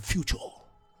live in the future.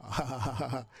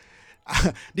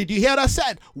 Did you hear that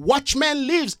said? Watchman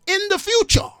lives in the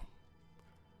future.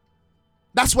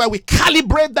 That's why we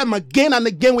calibrate them again and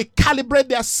again. We calibrate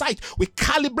their sight. We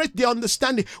calibrate their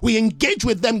understanding. We engage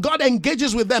with them. God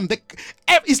engages with them.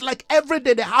 It's like every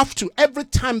day they have to. Every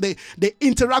time they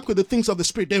interact with the things of the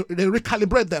Spirit, they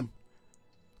recalibrate them.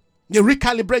 They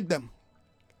recalibrate them.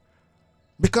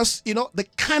 Because, the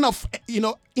kind of,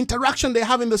 interaction they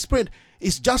have in the Spirit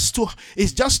is just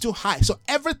too high. So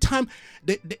every time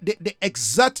they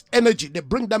exert energy, they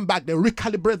bring them back, they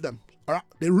recalibrate them. All right?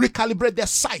 They recalibrate their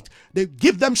sight. They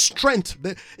give them strength.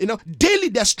 Daily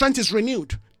their strength is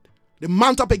renewed. They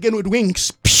mount up again with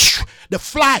wings. They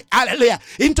fly, hallelujah,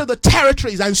 into the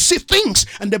territories and see things,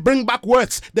 and they bring back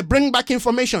words. They bring back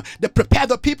information. They prepare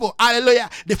the people, hallelujah.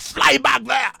 They fly back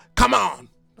there. Come on.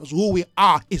 That's who we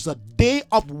are. It's a day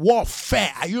of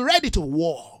warfare. Are you ready to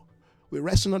war? We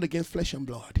wrestle not against flesh and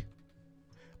blood,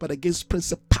 but against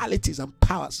principalities and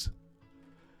powers,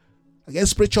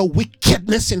 against spiritual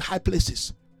wickedness in high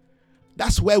places.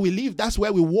 That's where we live. That's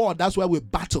where we war. That's where we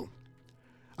battle.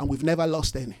 And we've never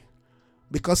lost any.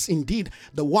 Because indeed,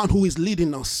 the one who is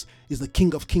leading us is the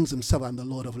King of Kings himself and the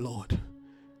Lord of Lords.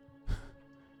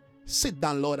 Sit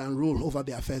down, Lord, and rule over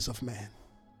the affairs of man.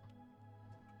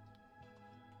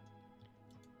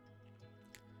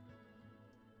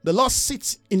 The Lord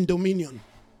sits in dominion.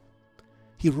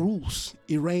 He rules.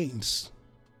 He reigns.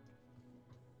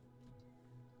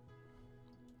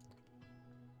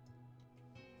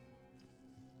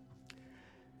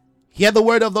 Hear the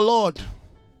word of the Lord.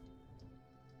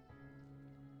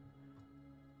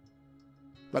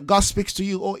 But God speaks to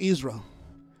you, O Israel.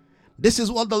 This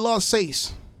is what the Lord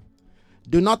says.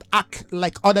 Do not act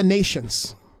like other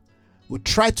nations who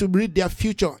try to read their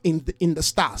future in the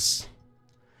stars.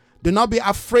 Do not be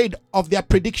afraid of their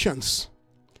predictions,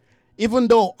 even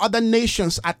though other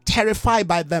nations are terrified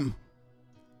by them.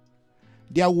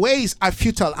 Their ways are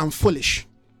futile and foolish.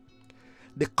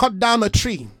 They cut down a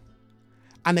tree,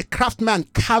 and a craftsman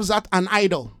carves out an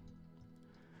idol.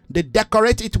 They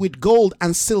decorate it with gold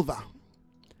and silver,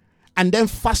 and then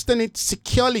fasten it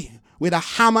securely with a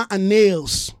hammer and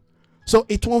nails, so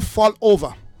it won't fall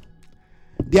over.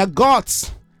 Their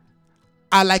gods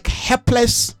are like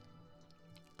helpless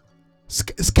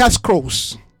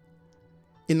scarecrows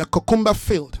in a cucumber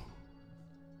field.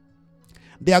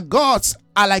 Their gods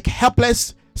are like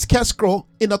helpless scarecrow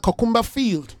in a cucumber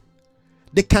field.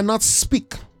 They cannot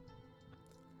speak.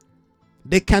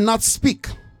 They cannot speak.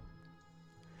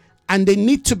 And they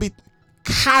need to be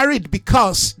carried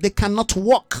because they cannot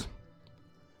walk.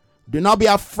 Do not be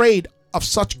afraid of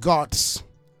such gods,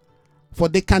 for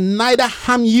they can neither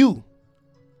harm you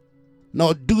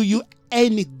nor do you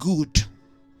any good.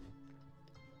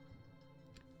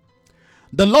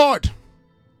 The Lord,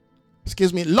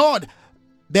 Lord,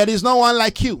 there is no one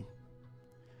like you.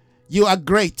 You are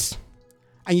great,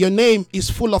 and your name is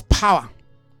full of power.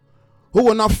 Who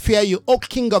will not fear you, O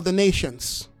King of the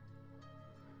nations?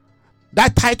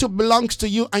 That title belongs to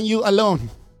you and you alone.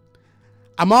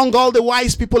 Among all the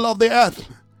wise people of the earth,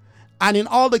 and in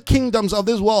all the kingdoms of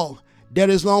this world, there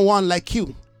is no one like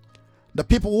you. The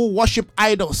people who worship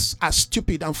idols are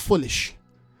stupid and foolish.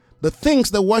 The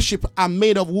things they worship are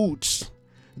made of woods.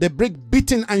 They break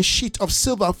beaten and sheet of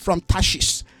silver from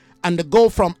Tarshish, and the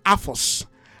gold from Aphos,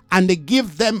 and they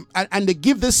give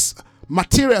this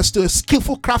materials to a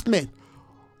skillful craftsman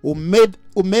who made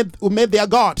their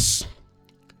gods.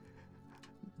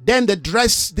 Then they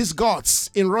dress these gods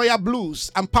in royal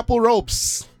blues and purple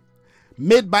robes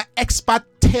made by expert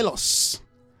tailors.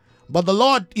 But the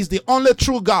Lord is the only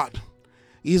true God.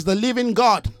 He is the living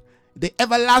God, the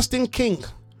everlasting King.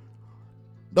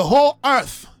 The whole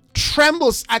earth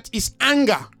trembles at his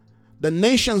anger. The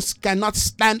nations cannot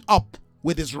stand up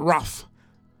with his wrath.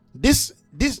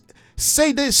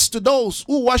 Say this to those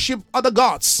who worship other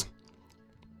gods.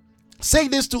 Say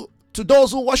this to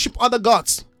those who worship other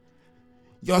gods.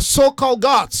 Your so-called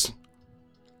gods,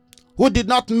 who did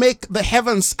not make the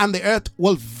heavens and the earth,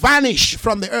 will vanish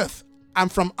from the earth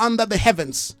and from under the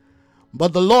heavens.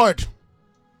 But the Lord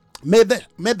made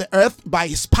the earth by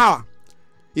his power.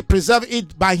 He preserved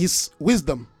it by his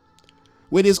wisdom.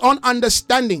 With his own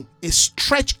understanding, he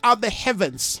stretched out the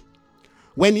heavens.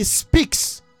 When he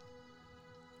speaks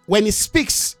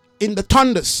in the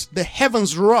thunders, the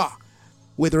heavens roar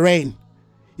with rain.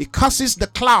 He causes the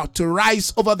cloud to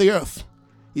rise over the earth.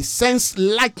 He sends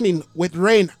lightning with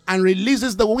rain and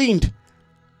releases the wind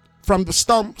from the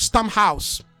storm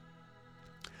house.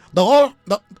 The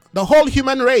whole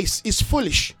human race is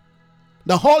foolish.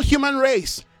 The whole human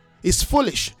race is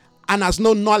foolish and has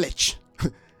no knowledge.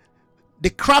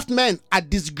 The craftsmen are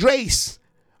disgraced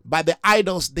by the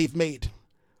idols they've made.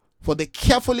 For the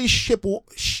carefully shaped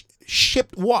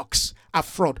works are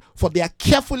fraud. For their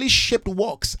carefully shaped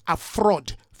works are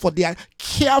fraud. For their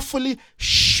carefully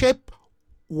shaped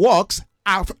works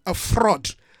are a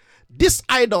fraud. These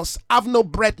idols have no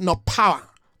breath nor power.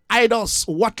 Idols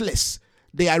worthless.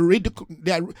 They are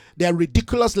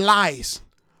ridiculous lies.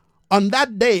 On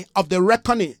that day of the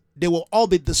reckoning, they will all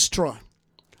be destroyed.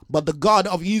 But the God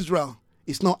of Israel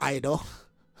is no idol.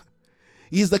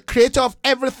 He is the creator of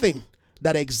everything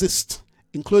that exists,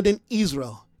 including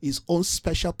Israel, his own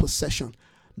special possession.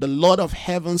 The Lord of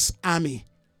heaven's army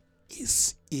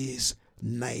is his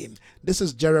name. This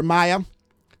is Jeremiah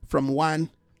from 1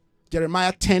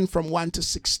 Jeremiah 10 from 1 to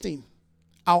 16.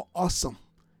 How awesome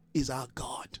is our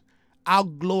God. How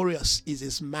glorious is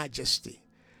his majesty.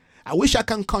 I wish I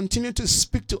can continue to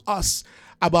speak to us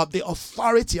about the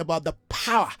authority, about the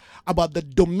power, about the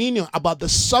dominion, about the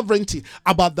sovereignty,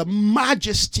 about the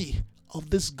majesty of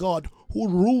this God who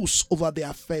rules over the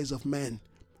affairs of men.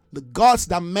 The gods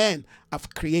that men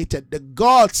have created, the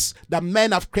gods that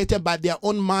men have created by their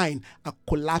own mind are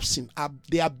collapsing.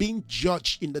 They are being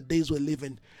judged in the days we live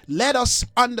in. Let us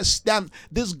understand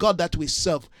this God that we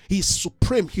serve. He is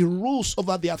supreme. He rules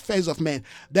over the affairs of men.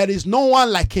 There is no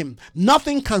one like him.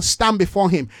 Nothing can stand before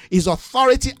him. His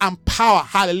authority and power,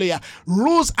 hallelujah,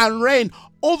 rules and reign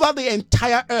over the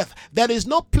entire earth. There is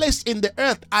no place in the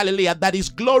earth, hallelujah, that his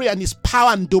glory and his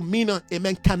power and dominion,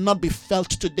 amen, cannot be felt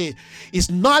today.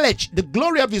 His knowledge, the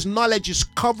glory of his knowledge is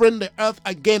covering the earth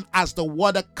again as the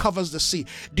water covers the sea.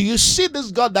 Do you see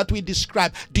this God that we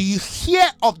describe? Do you hear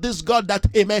of this God that,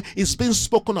 amen, is being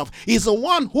spoken of? He's the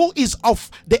one who is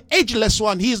of the ageless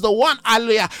one. He is the one,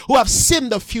 hallelujah, who have seen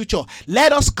the future.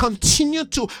 Let us continue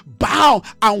to bow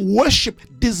and worship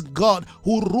this God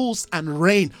who rules and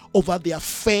reigns over the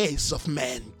affairs of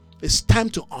men. It's time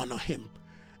to honor him.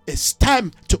 It's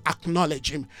time to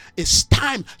acknowledge him. It's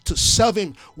time to serve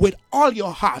him with all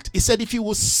your heart. He said, if you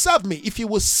will serve me, if you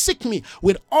will seek me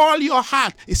with all your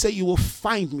heart, he said, you will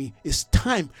find me. It's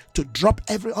time to drop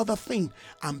every other thing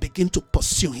and begin to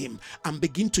pursue him and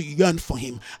begin to yearn for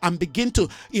him and begin to,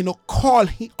 call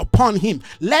upon him.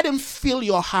 Let him fill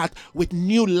your heart with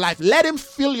new life. Let him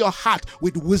fill your heart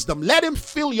with wisdom. Let him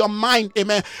fill your mind,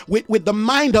 amen, with the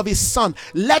mind of his son.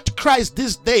 Let Christ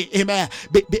this day, amen,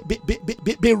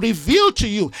 be revealed to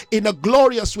you in a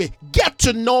glorious way. Get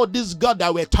to know this God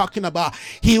that we're talking about.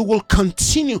 He will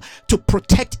continue to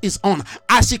protect his own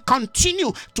as he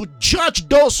continue to judge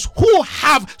those who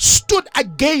have stood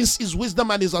against his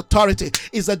wisdom and his authority.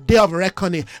 Is a day of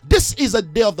reckoning. This is a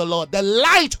day of the Lord. The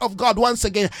light of God once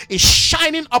again is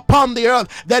shining upon the earth.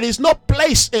 There is no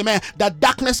place, amen, that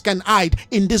darkness can hide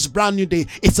in this brand new day.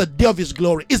 It's a day of his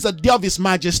glory. It's a day of his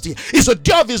majesty. It's a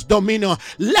day of his dominion.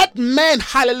 Let men,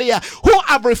 hallelujah, who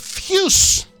have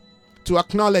refused to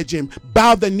acknowledge him,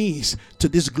 bow the knees to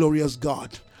this glorious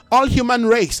God. All human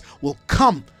race will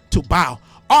come to bow.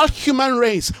 All human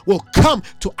race will come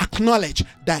to acknowledge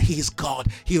that he is God.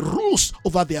 He rules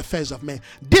over the affairs of men.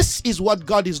 This is what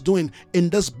God is doing in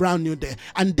this brand new day.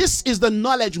 And this is the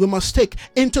knowledge we must take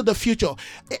into the future.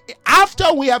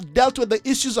 After we have dealt with the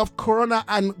issues of corona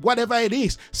and whatever it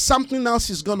is, something else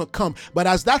is going to come. But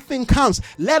as that thing comes,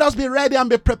 let us be ready and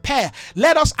be prepared.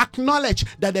 Let us acknowledge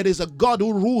that there is a God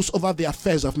who rules over the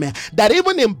affairs of men. That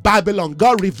even in Babylon,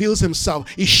 God reveals himself.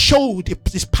 He showed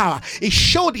his power. He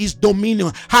showed his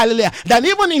dominion. Hallelujah. That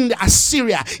even in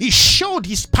Assyria, he showed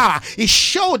his power. He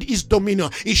showed his dominion.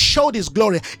 He showed his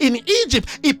glory. In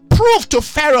Egypt, he proved to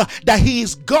Pharaoh that he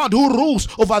is God who rules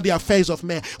over the affairs of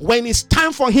men. When it's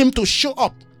time for him to show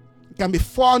up, it can be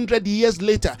 400 years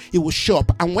later, he will show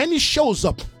up. And when he shows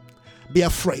up, be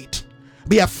afraid.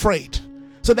 Be afraid.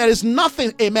 So there is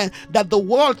nothing, amen, that the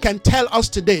world can tell us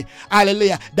today,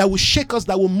 hallelujah, that will shake us,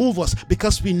 that will move us,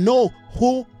 because we know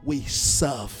who we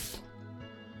serve.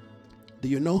 Do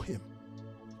you know him?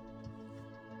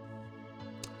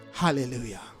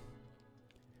 Hallelujah.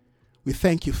 We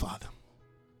thank you, Father.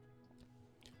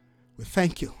 We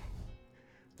thank you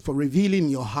for revealing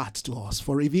your heart to us,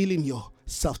 for revealing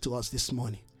yourself to us this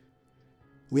morning.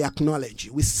 We acknowledge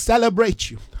you. We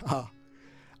celebrate you.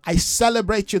 I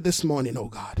celebrate you this morning, oh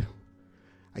God.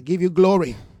 I give you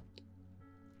glory.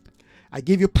 I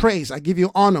give you praise. I give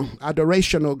you honor,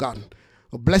 adoration, oh God.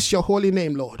 Oh, bless your holy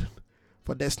name, Lord.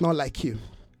 For there's none like you.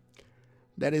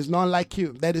 There is none like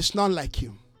you. There is none like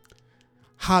you.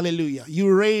 Hallelujah.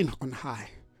 You reign on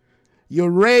high. You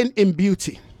reign in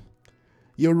beauty.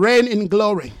 You reign in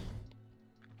glory.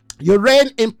 You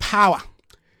reign in power.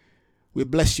 We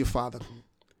bless you, Father.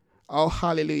 Oh,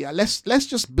 hallelujah. Let's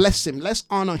just bless him. Let's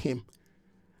honor him.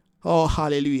 Oh,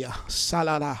 hallelujah.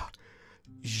 Salada.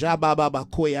 Jabababa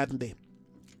koyande.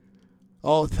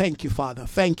 Oh, thank you, Father.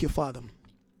 Thank you, Father.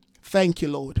 Thank you,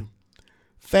 Lord.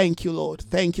 Thank you, Lord.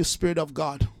 Thank you, Spirit of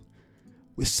God.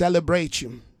 We celebrate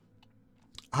you.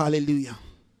 Hallelujah.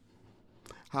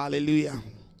 Hallelujah.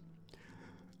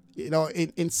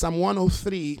 In Psalm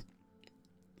 103,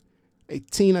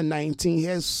 18 and 19,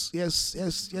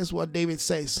 here's what David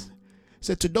says. He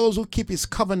said, to those who keep his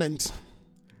covenant,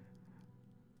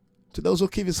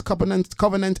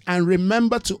 and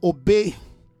remember to obey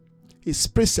his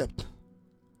precept,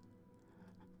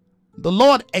 the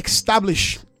Lord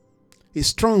establish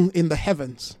his throne in the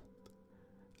heavens,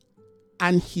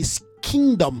 and his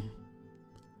kingdom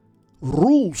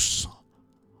rules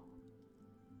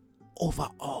over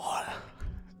all.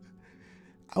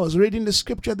 I was reading the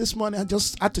scripture this morning. I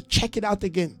just had to check it out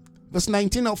again. Verse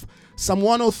 19 of Psalm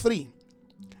 103.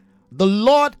 The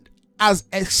Lord has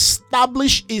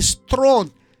established his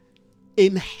throne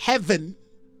in heaven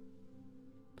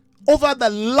over the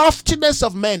loftiness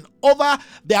of men, over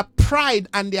their pride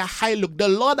and their high look. The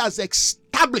Lord has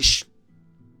established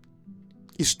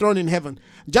his throne in heaven.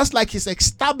 Just like he's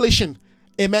establishing,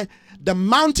 amen, the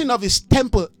mountain of his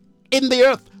temple in the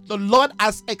earth. The Lord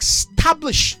has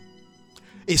established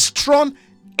his throne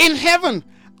in heaven,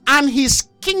 and his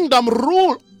kingdom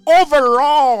rule over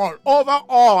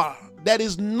all. There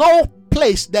is no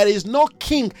place, there is no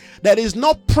king, there is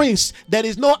no prince, there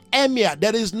is no emir,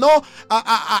 there is no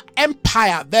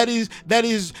empire, there is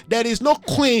no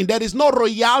queen, there is no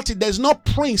royalty, there is no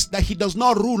prince that he does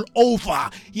not rule over.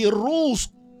 He rules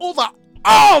over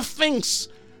all things,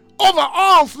 over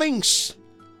all things,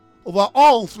 over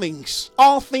all things.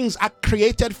 All things are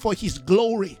created for his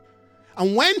glory.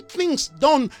 And when things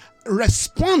don't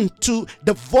respond to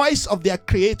the voice of their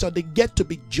creator, they get to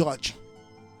be judged,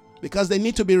 because they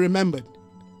need to be remembered.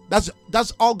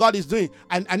 That's all God is doing.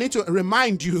 And I need to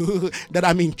remind you that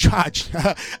I'm in charge.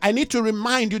 I need to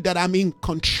remind you that I'm in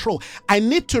control. I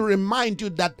need to remind you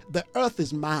that the earth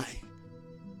is mine.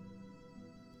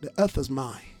 The earth is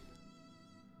mine.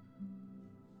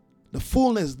 The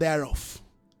fullness thereof,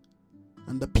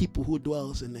 and the people who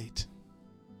dwells in it.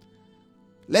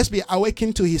 Let's be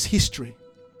awakened to his history.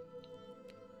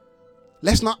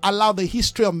 Let's not allow the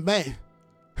history of man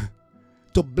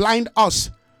to blind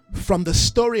us from the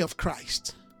story of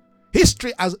Christ.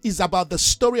 History is about the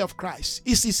story of Christ.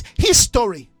 It's his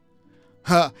story.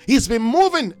 He's been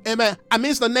moving, amen,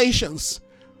 amidst the nations.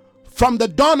 From the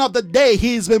dawn of the day,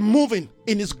 he's been moving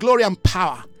in his glory and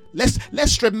power.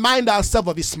 Let's remind ourselves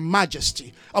of his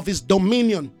majesty, of his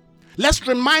dominion. Let's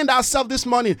remind ourselves this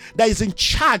morning that he's in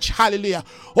charge, hallelujah,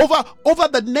 over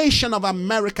the nation of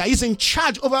America. He's in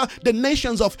charge over the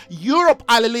nations of Europe,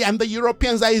 hallelujah, and the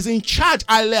Europeans. That he's in charge,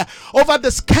 hallelujah, over the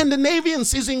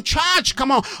Scandinavians. He's in charge,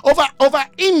 come on, over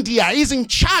India. He's in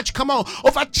charge, come on,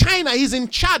 over China. He's in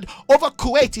charge over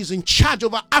Kuwait. He's in charge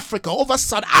over Africa, over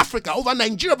South Africa, over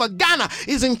Nigeria, over Ghana.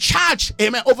 He's in charge,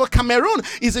 amen, over Cameroon.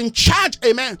 He's in charge,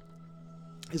 amen.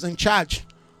 He's in charge.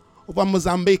 Over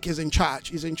Mozambique. Is in charge.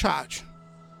 He's in charge.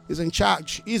 He's in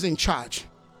charge. He's in charge.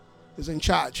 He's in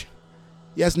charge.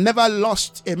 He has never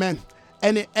lost, amen,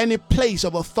 any place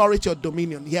of authority or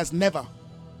dominion. He has never.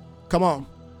 Come on.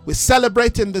 We're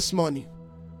celebrating this morning.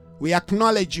 We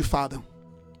acknowledge you, Father.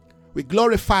 We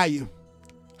glorify you.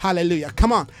 Hallelujah.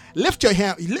 Come on. Lift your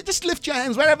hand. Just lift your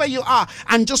hands wherever you are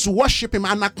and just worship him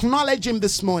and acknowledge him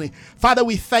this morning. Father,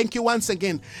 we thank you once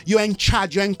again. You're in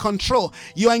charge. You're in control.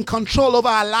 You're in control over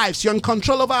our lives. You're in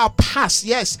control over our past.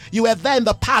 Yes, you were there in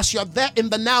the past. You're there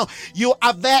in the now. You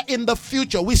are there in the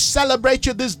future. We celebrate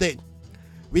you this day.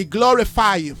 We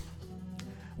glorify you.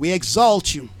 We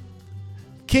exalt you.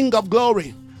 King of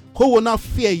glory, who will not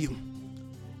fear you.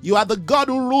 You are the God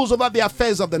who rules over the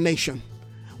affairs of the nation.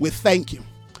 We thank you.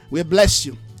 We bless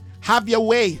you. Have your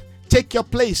way. Take your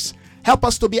place. Help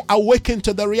us to be awakened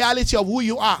to the reality of who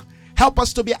you are. Help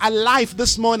us to be alive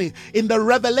this morning in the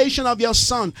revelation of your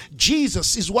Son.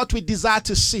 Jesus is what we desire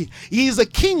to see. He is the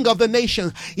King of the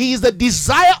nation. He is the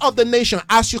desire of the nation.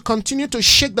 As you continue to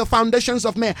shake the foundations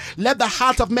of men, let the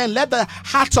heart of men, let the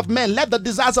hearts of men, let the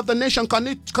desires of the nation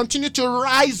continue to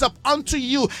rise up unto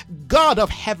you. God of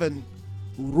heaven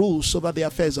rules over the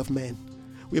affairs of men.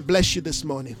 We bless you this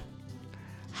morning.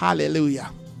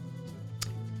 Hallelujah.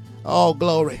 Oh,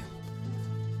 glory.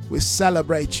 We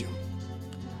celebrate you.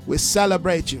 We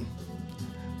celebrate you.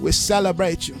 We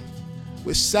celebrate you.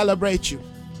 We celebrate you.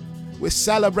 We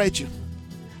celebrate you.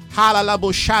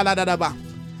 Hallelujah.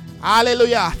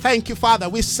 Thank you, Father.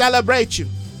 We celebrate you.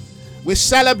 We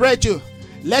celebrate you.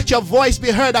 Let your voice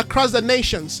be heard across the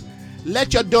nations.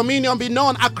 Let your dominion be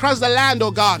known across the land,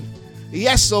 oh God.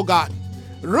 Yes, oh God.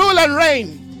 Rule and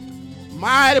reign.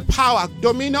 Mighty power,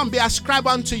 dominion be ascribed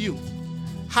unto you.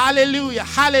 Hallelujah.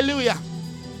 Hallelujah.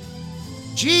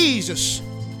 Jesus,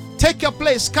 take your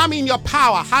place. Come in your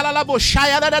power. Hallelujah.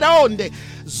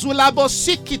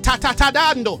 Zulabosiki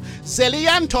tatatadando.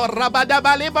 Zelianto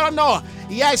rabadabalibano.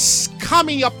 Yes, come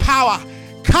in your power.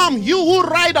 Come, you who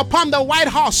ride upon the white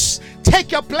horse.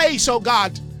 Take your place, oh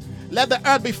God. Let the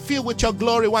earth be filled with your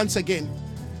glory once again.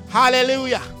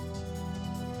 Hallelujah.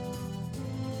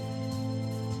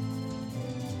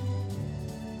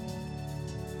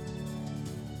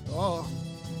 Oh.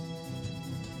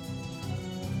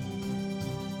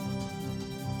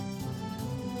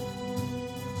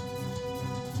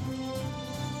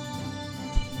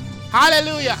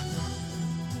 Hallelujah.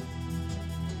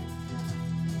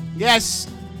 Yes,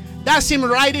 that's him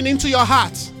riding into your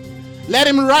heart. Let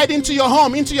him ride into your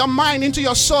home, into your mind, into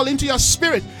your soul, into your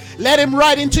spirit. Let him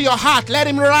ride into your heart. Let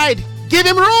him ride. Give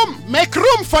him room. Make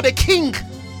room for the King.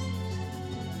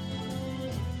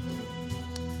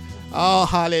 Oh,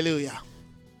 hallelujah.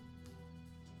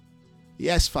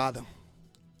 Yes, Father.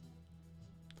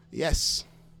 Yes.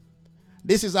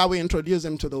 This is how we introduce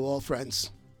him to the world, friends.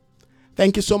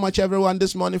 Thank you so much, everyone,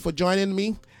 this morning for joining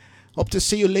me. Hope to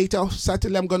see you later.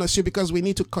 Certainly, I'm going to see you because we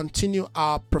need to continue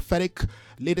our prophetic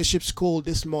leadership school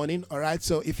this morning. All right.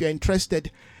 So if you're interested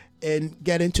in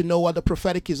getting to know what the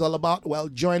prophetic is all about, well,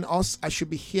 join us. I should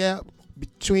be here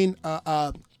between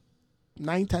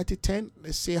 9:30, 10.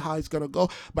 Let's see how it's going to go.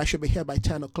 But I should be here by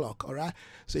 10 o'clock. All right.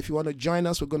 So if you want to join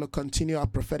us, we're going to continue our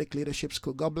prophetic leadership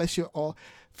school. God bless you all.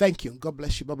 Thank you. God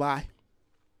bless you. Bye-bye.